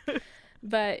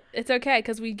 But it's okay,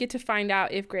 because we get to find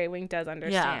out if Greywing does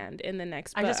understand in the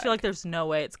next book. I just feel like there's no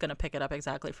way it's going to pick it up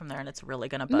exactly from there, and it's really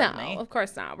going to bug me. No, of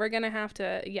course not. We're going to have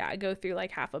to, go through like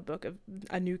half a book of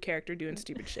a new character doing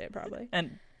stupid shit, probably.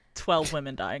 And 12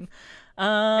 women dying.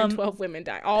 And 12 women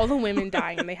die. All the women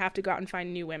dying, and they have to go out and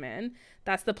find new women.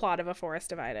 That's the plot of A Forest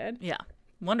Divided. Yeah.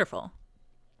 Wonderful.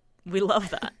 We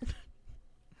love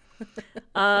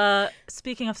that.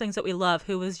 Speaking of things that we love,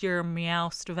 who was your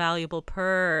most valuable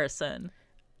person?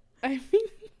 I mean,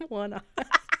 one eye.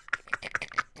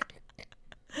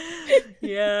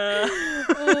 Yeah.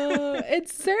 It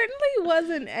certainly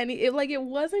wasn't it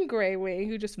wasn't Greywing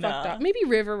who just fucked up. Maybe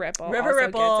River Ripple.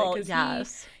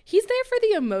 Yes. He's there for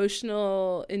the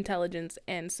emotional intelligence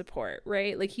and support,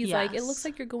 right? Like, he's like, it looks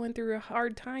like you're going through a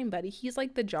hard time, buddy. He's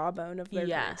like the jawbone of their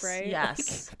group, right?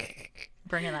 Yes.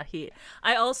 Bringing that heat.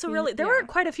 I also there were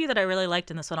quite a few that I really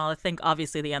liked in this one. I think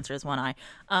obviously the answer is One Eye.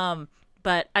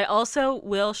 But I also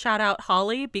will shout out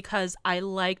Holly, because I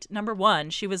liked, number one,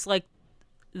 she was like,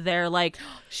 they're like,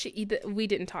 we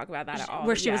didn't talk about that at all.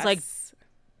 Where she was like,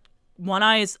 One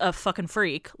Eye is a fucking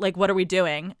freak. Like, what are we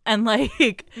doing? And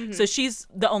like, so she's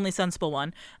the only sensible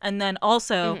one. And then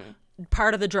also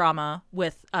part of the drama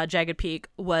with Jagged Peak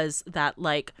was that,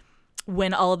 like,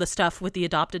 when all of the stuff with the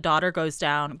adopted daughter goes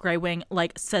down, Greywing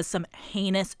like says some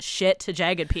heinous shit to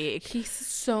Jagged Peak. He's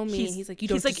so mean. He's like, you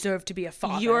don't deserve to be a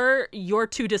father. You're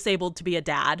too disabled to be a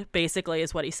dad, basically,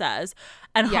 is what he says.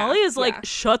 And Holly is like,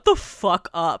 shut the fuck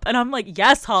up. And I'm like,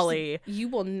 yes, Holly. You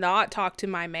will not talk to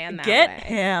my man that Get way.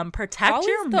 him. Protect Holly's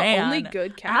your the man. Only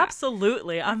good cat.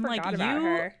 Absolutely. I'm like,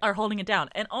 you are holding it down.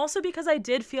 And also because I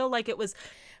did feel like it was...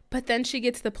 But then she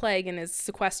gets the plague and is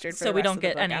sequestered for so the we rest don't of the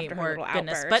get book any after more her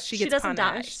goodness. outburst. But she doesn't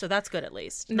punished. die, so that's good at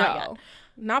least. No,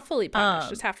 not fully punished,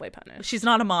 just halfway punished. She's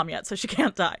not a mom yet, so she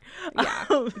can't die. Yeah,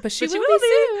 but she will be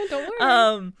soon.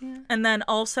 Don't worry. And then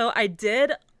also I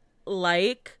did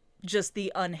like just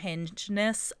the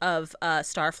unhingedness of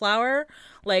Starflower.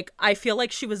 Like, I feel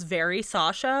like she was very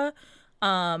Sasha.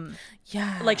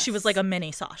 Like, she was like a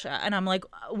mini Sasha, and I'm like,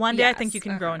 one day I think you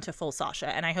can grow into full Sasha,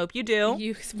 and I hope you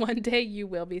do. One day you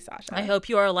will be Sasha. I hope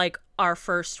you are like our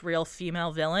first real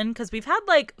female villain, because we've had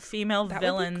like female villains.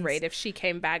 That would be great if she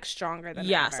came back stronger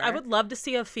than ever. I would love to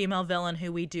see a female villain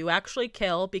who we do actually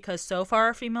kill, because so far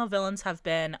our female villains have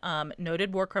been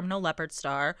noted war criminal Leopard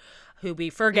Star, who we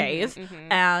forgave,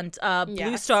 and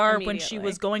Blue Star when she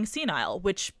was going senile,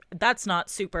 which that's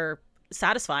not super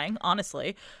satisfying,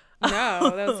 honestly.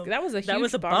 No, that was a huge that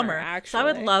was a bummer. actually. So I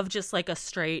would love just like a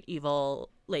straight evil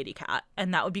lady cat,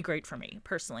 and that would be great for me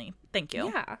personally. Thank you.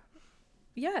 Yeah.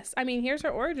 Yes. I mean, here's her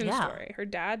origin story. Her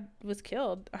dad was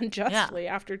killed unjustly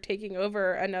after taking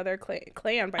over another clan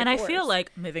by and force. I feel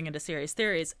like, moving into serious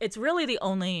theories, it's really the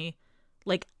only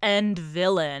like end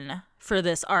villain for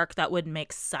this arc that would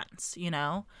make sense, you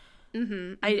know?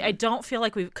 I don't feel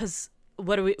like because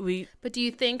what do we But do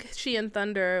you think she and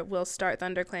Thunder will start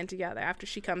ThunderClan together after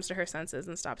she comes to her senses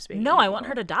and stops being No, evil? I want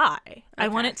her to die. I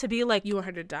want it to be like... You want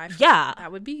her to die? Yeah.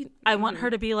 That would be... I want her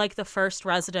to be like the first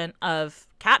resident of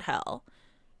Cat Hell.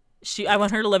 I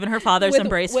want her to live in her father's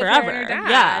embrace with forever. Her and her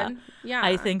dad. Yeah.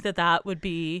 I think that would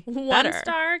be one better.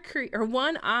 star or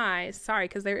one eye. Sorry,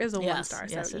 because there is a one star.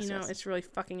 So yes, it's really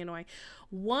fucking annoying.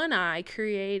 One Eye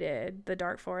created the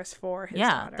Dark Forest for his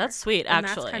daughter. That's sweet. And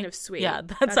actually, that's kind of sweet. Yeah,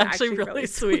 that's actually really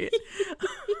sweet.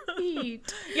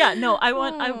 Yeah, no, I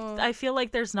want. I feel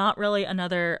like there's not really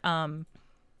another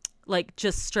like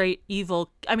just straight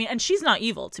evil. I mean, and she's not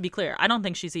evil, to be clear. I don't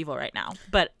think she's evil right now,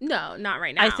 but no, not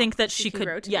right now. I think that she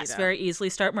could be, very easily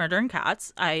start murdering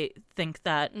cats. I think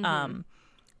that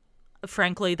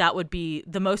frankly that would be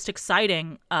the most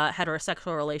exciting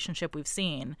heterosexual relationship we've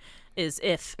seen, is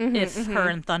if her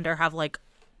and Thunder have like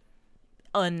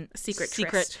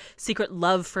secret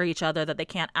love for each other that they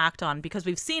can't act on, because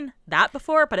we've seen that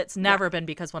before, but it's never been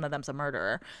because one of them's a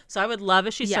murderer. So I would love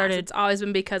if she started. It's always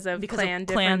been because of clan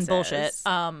bullshit.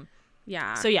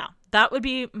 Yeah. So yeah, that would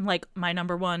be like my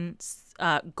number one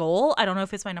goal. I don't know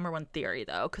if it's my number one theory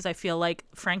though, because I feel like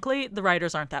frankly the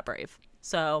writers aren't that brave.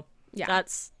 So yeah,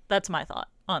 that's my thought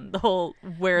on the whole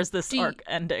where's this arc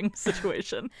ending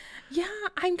situation. Yeah,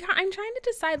 I'm trying to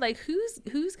decide like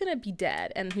who's gonna be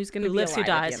dead and who's gonna be lives, alive,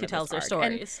 who dies, who tells their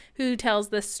stories, and who tells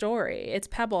this story. It's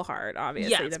Pebbleheart,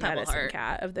 obviously, the medicine Pebbleheart.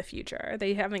 cat of the future.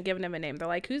 They haven't given him a name. They're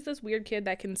like, who's this weird kid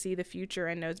that can see the future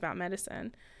and knows about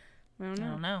medicine? I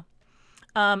don't know.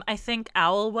 I think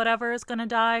Owl whatever is gonna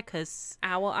die, because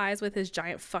Owl Eyes with his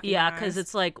giant fucking eyes. because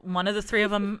it's like one of the three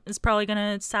of them is probably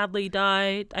gonna sadly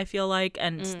die, I feel like,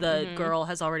 and the girl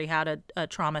has already had a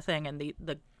trauma thing, and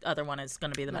the other one is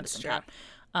gonna be the medicine cat.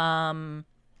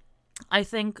 I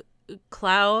think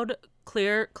Cloud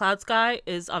Sky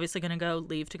is obviously gonna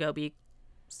leave to go be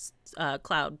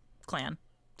Cloud Clan.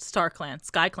 Star Clan,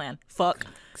 Sky Clan. Fuck.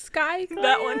 Sky Clan.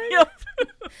 That one. Yep.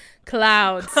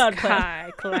 Cloud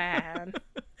Sky Clan.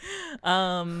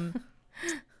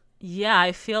 Yeah,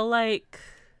 I feel like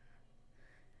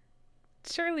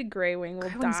surely Greywing will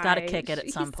die. Greywing's got to kick it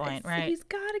at some point, right? He's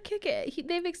got to kick it.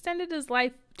 They've extended his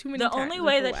life too many times. The only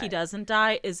way that he doesn't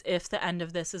die is if the end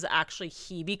of this is actually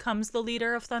he becomes the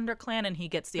leader of ThunderClan and he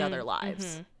gets the other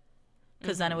lives.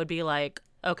 Because then it would be like,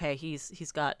 okay,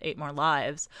 he's got 8 more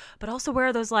lives, but also where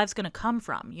are those lives going to come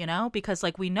from, you know? Because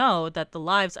like we know that the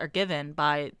lives are given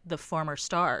by the former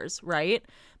stars, right?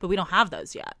 But we don't have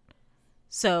those yet.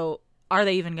 So are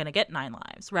they even going to get 9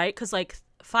 lives, right? Because like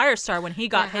Firestar, when he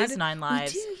got his 9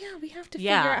 lives, we have to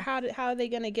figure out how are they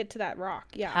going to get to that rock?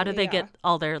 Yeah, how did they get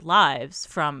all their lives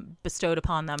bestowed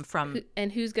upon them from?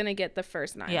 And who's going to get the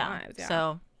first 9 lives? Yeah.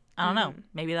 So I don't know.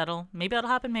 Maybe that'll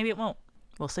happen. Maybe it won't.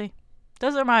 We'll see.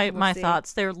 Those are my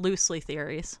thoughts. They're loosely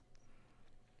theories.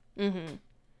 How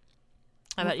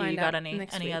about you? You got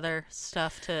any other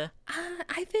stuff to?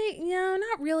 I think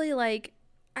not really. Like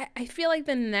I feel like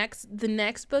the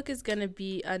next book is gonna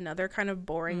be another kind of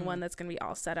boring one that's gonna be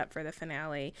all set up for the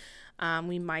finale.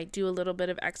 We might do a little bit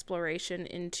of exploration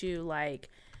into like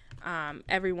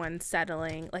everyone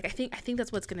settling. Like I think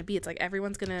that's what's gonna be. It's like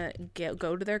everyone's gonna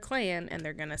go to their clan and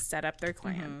they're gonna set up their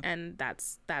clan, and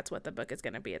that's what the book is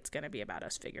gonna be. It's gonna be about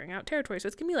us figuring out territory. So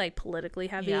it's gonna be like politically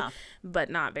heavy, but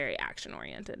not very action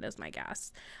oriented, is my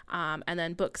guess. And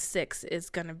then book 6 is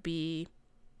gonna be.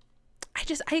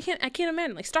 I can't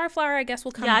imagine. Like Starflower, I guess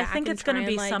will come. Yeah, back I think it's gonna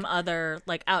be some other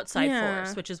like outside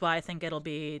force, which is why I think it'll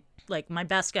be. Like my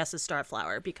best guess is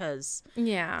Starflower, because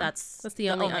that's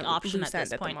the only option at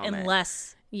this point,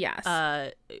 unless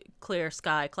Cloud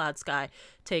Sky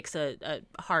takes a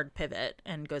hard pivot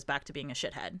and goes back to being a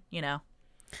shithead, you know?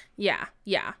 Yeah.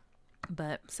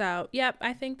 But so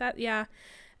I think that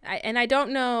and I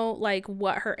don't know like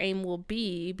what her aim will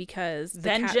be, because the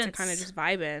cats are kind of just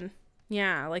vibing.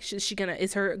 Yeah, like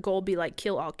is her goal be like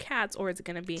kill all cats, or is it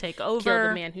gonna be take over, kill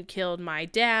the man who killed my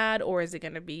dad, or is it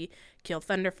gonna be kill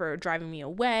Thunder for driving me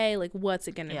away? Like what's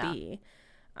it gonna be?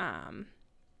 And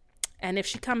if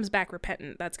she comes back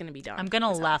repentant, that's gonna be done. I'm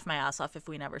gonna laugh my ass off if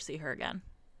we never see her again.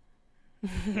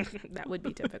 That would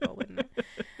be typical, wouldn't it?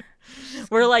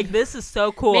 We're like, this is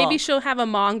so cool. Maybe she'll have a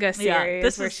manga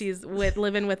series where she's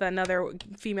living with another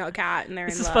female cat and they're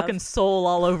in love. This is fucking Soul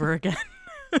all over again.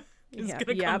 He's going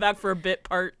to come back for a bit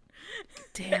part.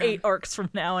 Damn. 8 arcs from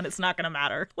now, and it's not going to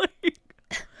matter.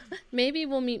 Maybe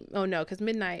we'll meet. Oh no, because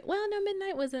midnight. Well, no,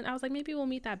 midnight wasn't. I was like, maybe we'll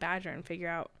meet that badger and figure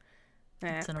out.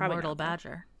 It's an immortal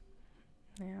badger.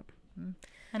 Yeah.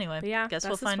 Anyway, yeah, guess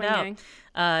we'll find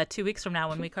out 2 weeks from now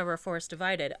when we cover Forest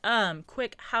Divided.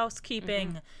 Quick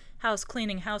housekeeping, house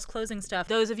cleaning, house closing stuff.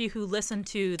 Those of you who listen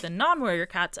to the non-Warrior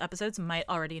Cats episodes might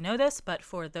already know this, but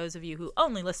for those of you who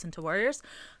only listen to Warriors,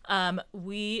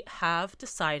 we have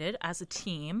decided as a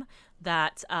team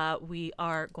that we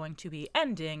are going to be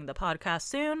ending the podcast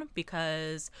soon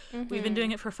because we've been doing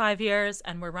it for 5 years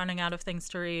and we're running out of things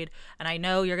to read. And I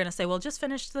know you're going to say, well, just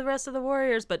finish the rest of the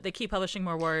Warriors, but they keep publishing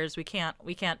more Warriors. We can't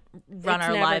run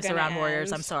our lives around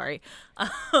Warriors. I'm sorry.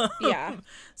 Yeah.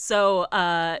 So,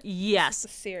 yes.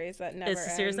 It's a series that never ends.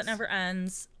 It's a series that never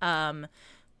ends.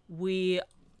 We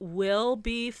will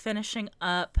be finishing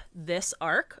up this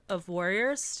arc of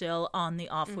Warriors still on the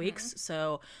off weeks.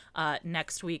 So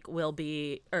next week will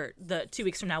be, or the 2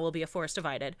 weeks from now will be a Forest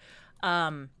Divided.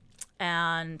 And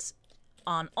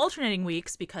on alternating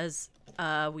weeks, because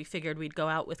we figured we'd go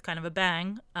out with kind of a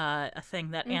bang, a thing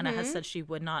that Anna has said she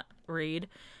would not read.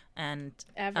 And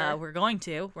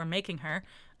we're making her.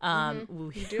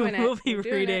 We'll be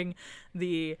reading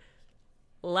the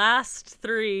last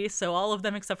 3, so all of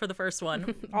them except for the first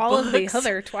one, all of the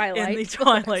other Twilight in the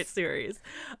Twilight series.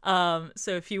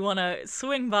 So if you want to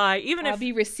swing by, I'll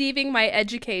be receiving my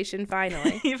education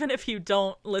finally. Even if you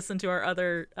don't listen to our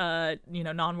other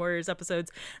non-Warriors episodes,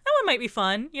 that one might be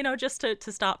fun, just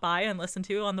to stop by and listen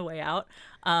to on the way out.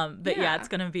 But yeah, it's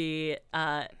gonna be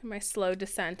my slow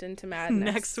descent into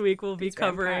madness. Next week we'll be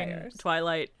covering vampires.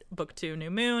 Twilight Book 2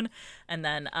 New Moon, and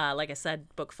then like I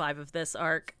said, Book 5 of this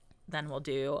arc. Then we'll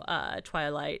do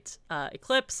Twilight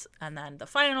Eclipse, and then the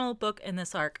final book in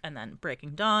this arc, and then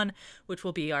Breaking Dawn, which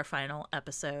will be our final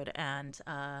episode. And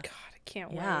God, I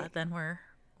can't wait. Yeah, then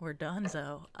we're done.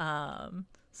 So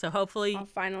hopefully I'll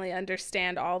finally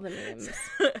understand all the memes.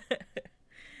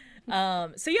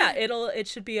 So yeah, it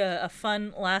should be a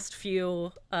fun last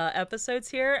few episodes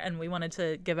here, and we wanted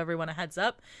to give everyone a heads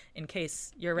up in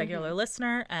case you're a regular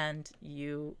listener and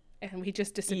we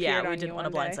just disappeared. Yeah, we didn't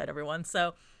want to blindside everyone.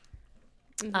 So.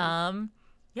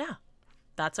 Yeah,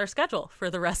 that's our schedule for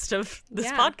the rest of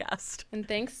this podcast. And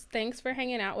thanks for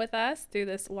hanging out with us through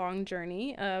this long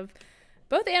journey of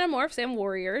both Animorphs and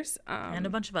Warriors. And a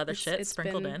bunch of other shit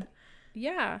sprinkled in.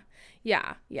 Yeah.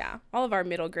 All of our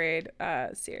middle grade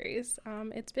series.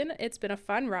 It's been a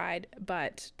fun ride,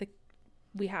 but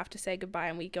we have to say goodbye,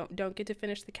 and we don't get to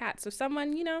finish the cat. So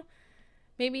someone,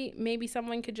 maybe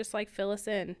someone could just fill us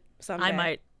in someday. I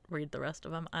might read the rest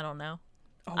of them. I don't know.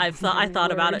 Oh, I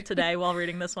thought about it today while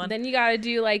reading this one. Then you got to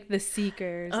do the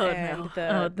Seekers and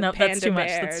the no, Panda that's too much.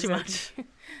 Bears. That's too much.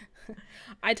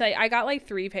 I tell you, I got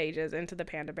 3 pages into the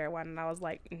Panda Bear one, and I was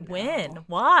like, no. When?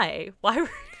 Why?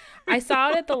 I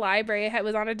saw it at the library. It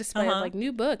was on a display of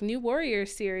new book, new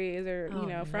Warriors series, or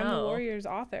from the Warriors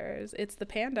authors. It's the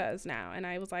pandas now, and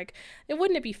I was like,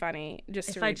 wouldn't it be funny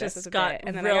just to read this as a bit?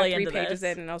 And then I got 3 pages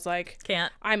in, and I was like,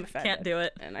 I'm offended. Can't do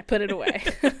it, and I put it away.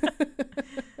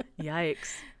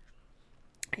 Yikes.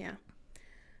 Yeah.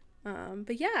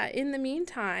 But yeah, in the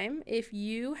meantime, if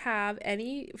you have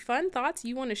any fun thoughts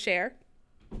you want to share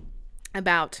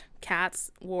about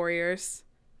cats, warriors,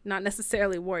 not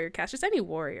necessarily warrior cats, just any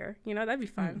warrior, that'd be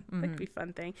fun. That'd be a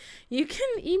fun thing. You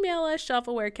can email us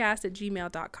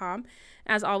shelfawarecast@gmail.com.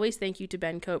 As always, thank you to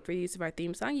Ben Cope for the use of our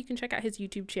theme song. You can check out his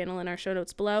YouTube channel in our show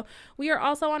notes below. We are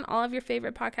also on all of your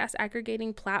favorite podcast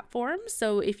aggregating platforms.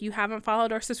 So if you haven't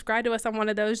followed or subscribed to us on one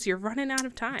of those, you're running out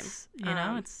of time.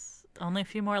 It's only a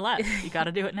few more left. You got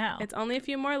to do it now. It's only a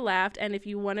few more left. And if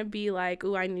you want to be like,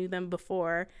 ooh, I knew them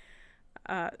before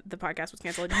the podcast was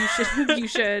canceled, you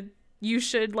should do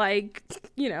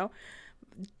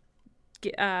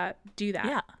that.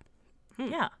 Yeah.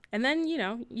 Yeah. And then, you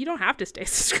don't have to stay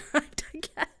subscribed, I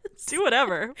guess. Do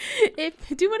whatever.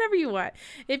 Do whatever you want.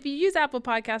 If you use Apple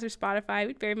Podcasts or Spotify,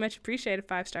 we'd very much appreciate a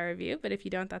 5-star review. But if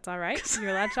you don't, that's all right.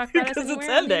 You're allowed to talk about us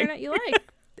anywhere on the internet you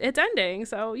like. It's ending,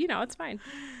 so, it's fine.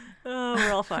 Oh,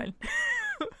 we're all fine.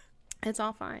 It's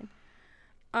all fine.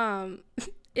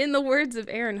 In the words of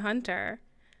Erin Hunter,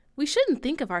 we shouldn't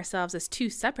think of ourselves as 2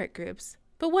 separate groups,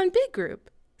 but one big group,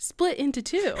 split into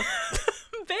 2.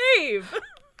 Babe!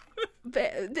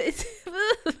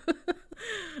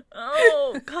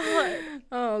 Oh, God.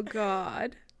 Oh,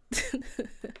 God.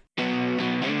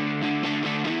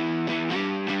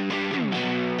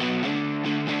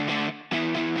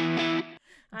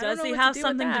 Does he have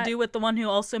something to do with the one who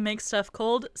also makes stuff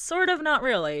cold? Sort of, not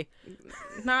really.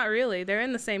 Not really. They're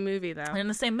in the same movie, though. They're in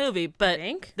the same movie, but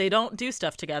they don't do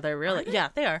stuff together, really. Yeah,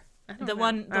 they are. The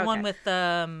one with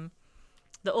the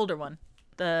older one.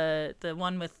 The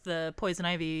one with the poison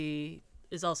ivy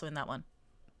is also in that one,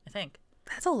 I think.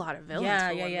 That's a lot of villains.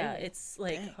 Yeah. It's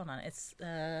like, hold on. It's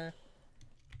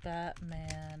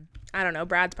Batman. I don't know.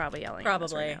 Brad's probably yelling.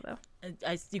 Probably. At us right now,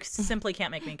 though. You simply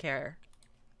can't make me care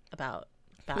about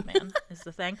Batman is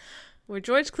the thing. Were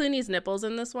George Clooney's nipples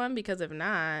in this one? Because if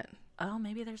not... Oh,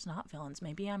 maybe there's not villains.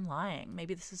 Maybe I'm lying.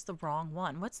 Maybe this is the wrong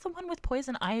one. What's the one with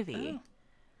poison ivy? Oh.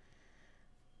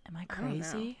 Am I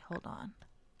crazy? Hold on.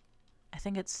 I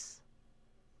think it's...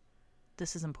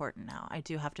 This is important now. I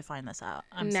do have to find this out.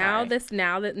 Now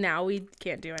we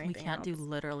can't do anything We can't else. do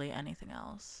literally anything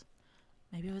else.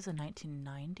 Maybe it was a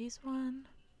 1990s one?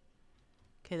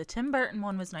 Okay, the Tim Burton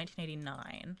one was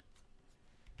 1989.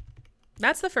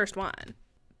 That's the first one.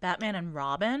 Batman and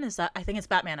Robin? Is that... I think it's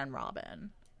Batman and Robin.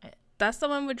 That's the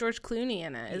one with George Clooney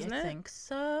in it, isn't it? I think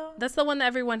so. That's the one that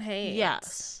everyone hates.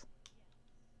 Yes.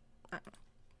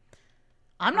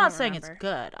 I'm not saying it's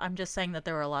good. I'm just saying that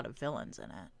there were a lot of villains in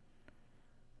it.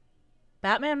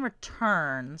 Batman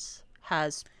Returns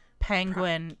has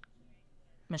Penguin,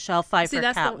 Michelle Pfeiffer,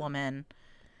 Catwoman.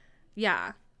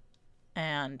 Yeah.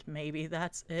 And maybe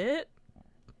that's it?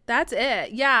 That's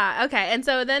it. Yeah. Okay. And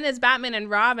so then it's Batman and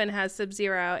Robin has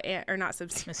Sub-Zero, or not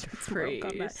Sub-Zero. Mr.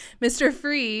 Freeze. Mr.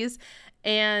 Freeze.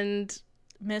 And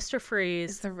Mr. Freeze.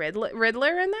 Is the Riddler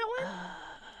in that one?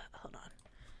 Hold on.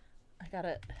 I got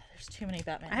it. There's too many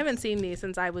Batman. I haven't seen these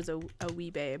since I was a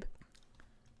wee babe.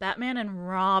 Batman and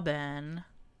Robin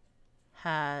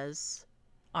has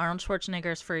Arnold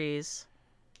Schwarzenegger's Freeze.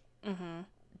 Mm-hmm.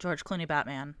 George Clooney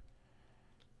Batman.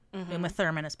 Mm-hmm. Uma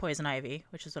Thurman is Poison Ivy,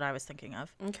 which is what I was thinking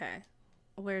of. Okay.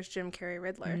 Where's Jim Carrey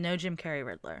Riddler? No Jim Carrey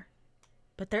Riddler.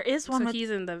 But there is one. So he's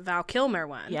in the Val Kilmer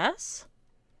one. Yes?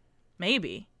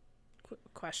 Maybe.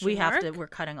 Question mark? We're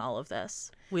cutting all of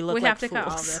this. We have like to cut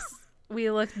all this.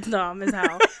 We look dumb as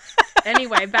hell.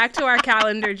 Anyway, back to our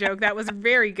calendar joke. That was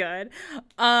very good.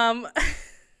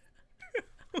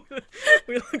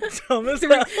 We look dumb as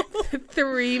hell.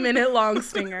 3-minute long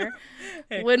stinger.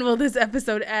 Hey. When will this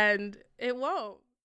episode end? It won't.